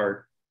can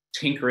start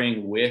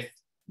tinkering with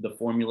the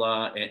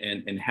formula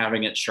and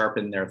having it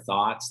sharpen their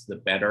thoughts, the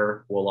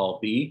better we'll all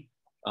be.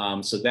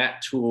 So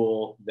that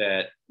tool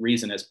that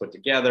Reason has put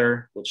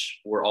together,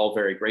 which we're all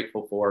very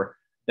grateful for,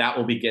 that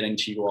will be getting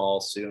to you all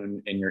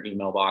soon in your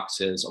email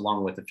boxes,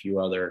 along with a few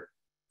other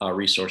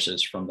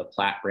resources from the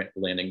Platte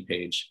landing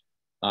page.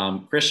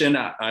 Christian,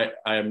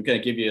 I'm going to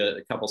give you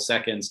a couple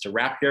seconds to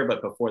wrap here,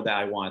 but before that,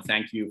 I want to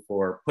thank you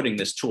for putting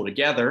this tool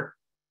together.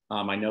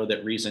 I know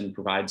that Reason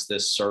provides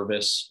this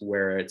service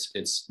where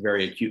it's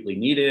very acutely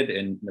needed.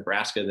 In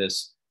Nebraska,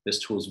 this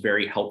tool is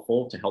very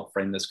helpful to help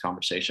frame this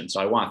conversation.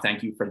 So I want to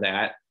thank you for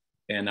that.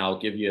 And I'll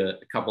give you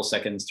a couple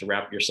seconds to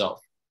wrap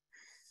yourself.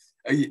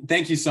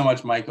 Thank you so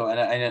much, Michael.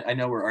 And I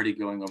know we're already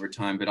going over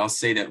time, but I'll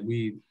say that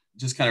we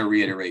just kind of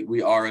reiterate,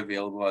 we are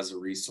available as a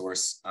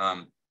resource.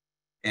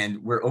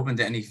 And we're open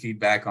to any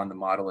feedback on the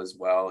model as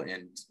well,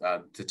 and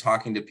to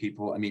talking to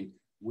people. I mean,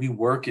 we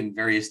work in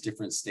various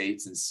different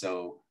states. And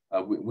so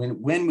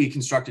when we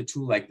construct a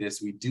tool like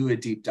this, we do a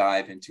deep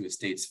dive into a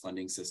state's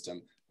funding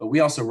system, but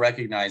we also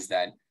recognize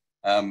that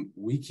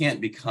we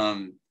can't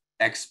become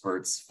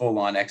experts,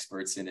 full-on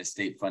experts in a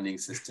state funding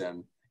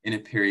system in a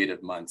period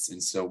of months.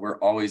 And so we're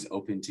always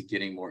open to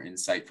getting more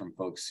insight from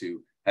folks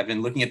who have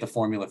been looking at the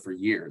formula for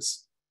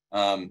years.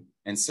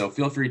 And so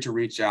feel free to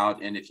reach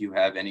out. And if you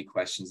have any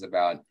questions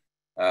about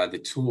the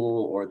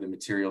tool or the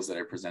materials that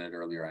I presented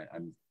earlier,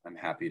 I'm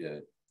happy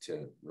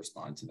to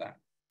respond to that.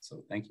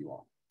 So thank you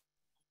all.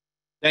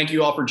 Thank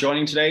you all for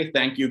joining today.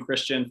 Thank you,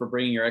 Christian, for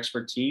bringing your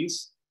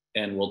expertise.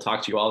 And we'll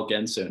talk to you all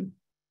again soon.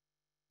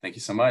 Thank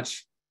you so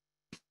much.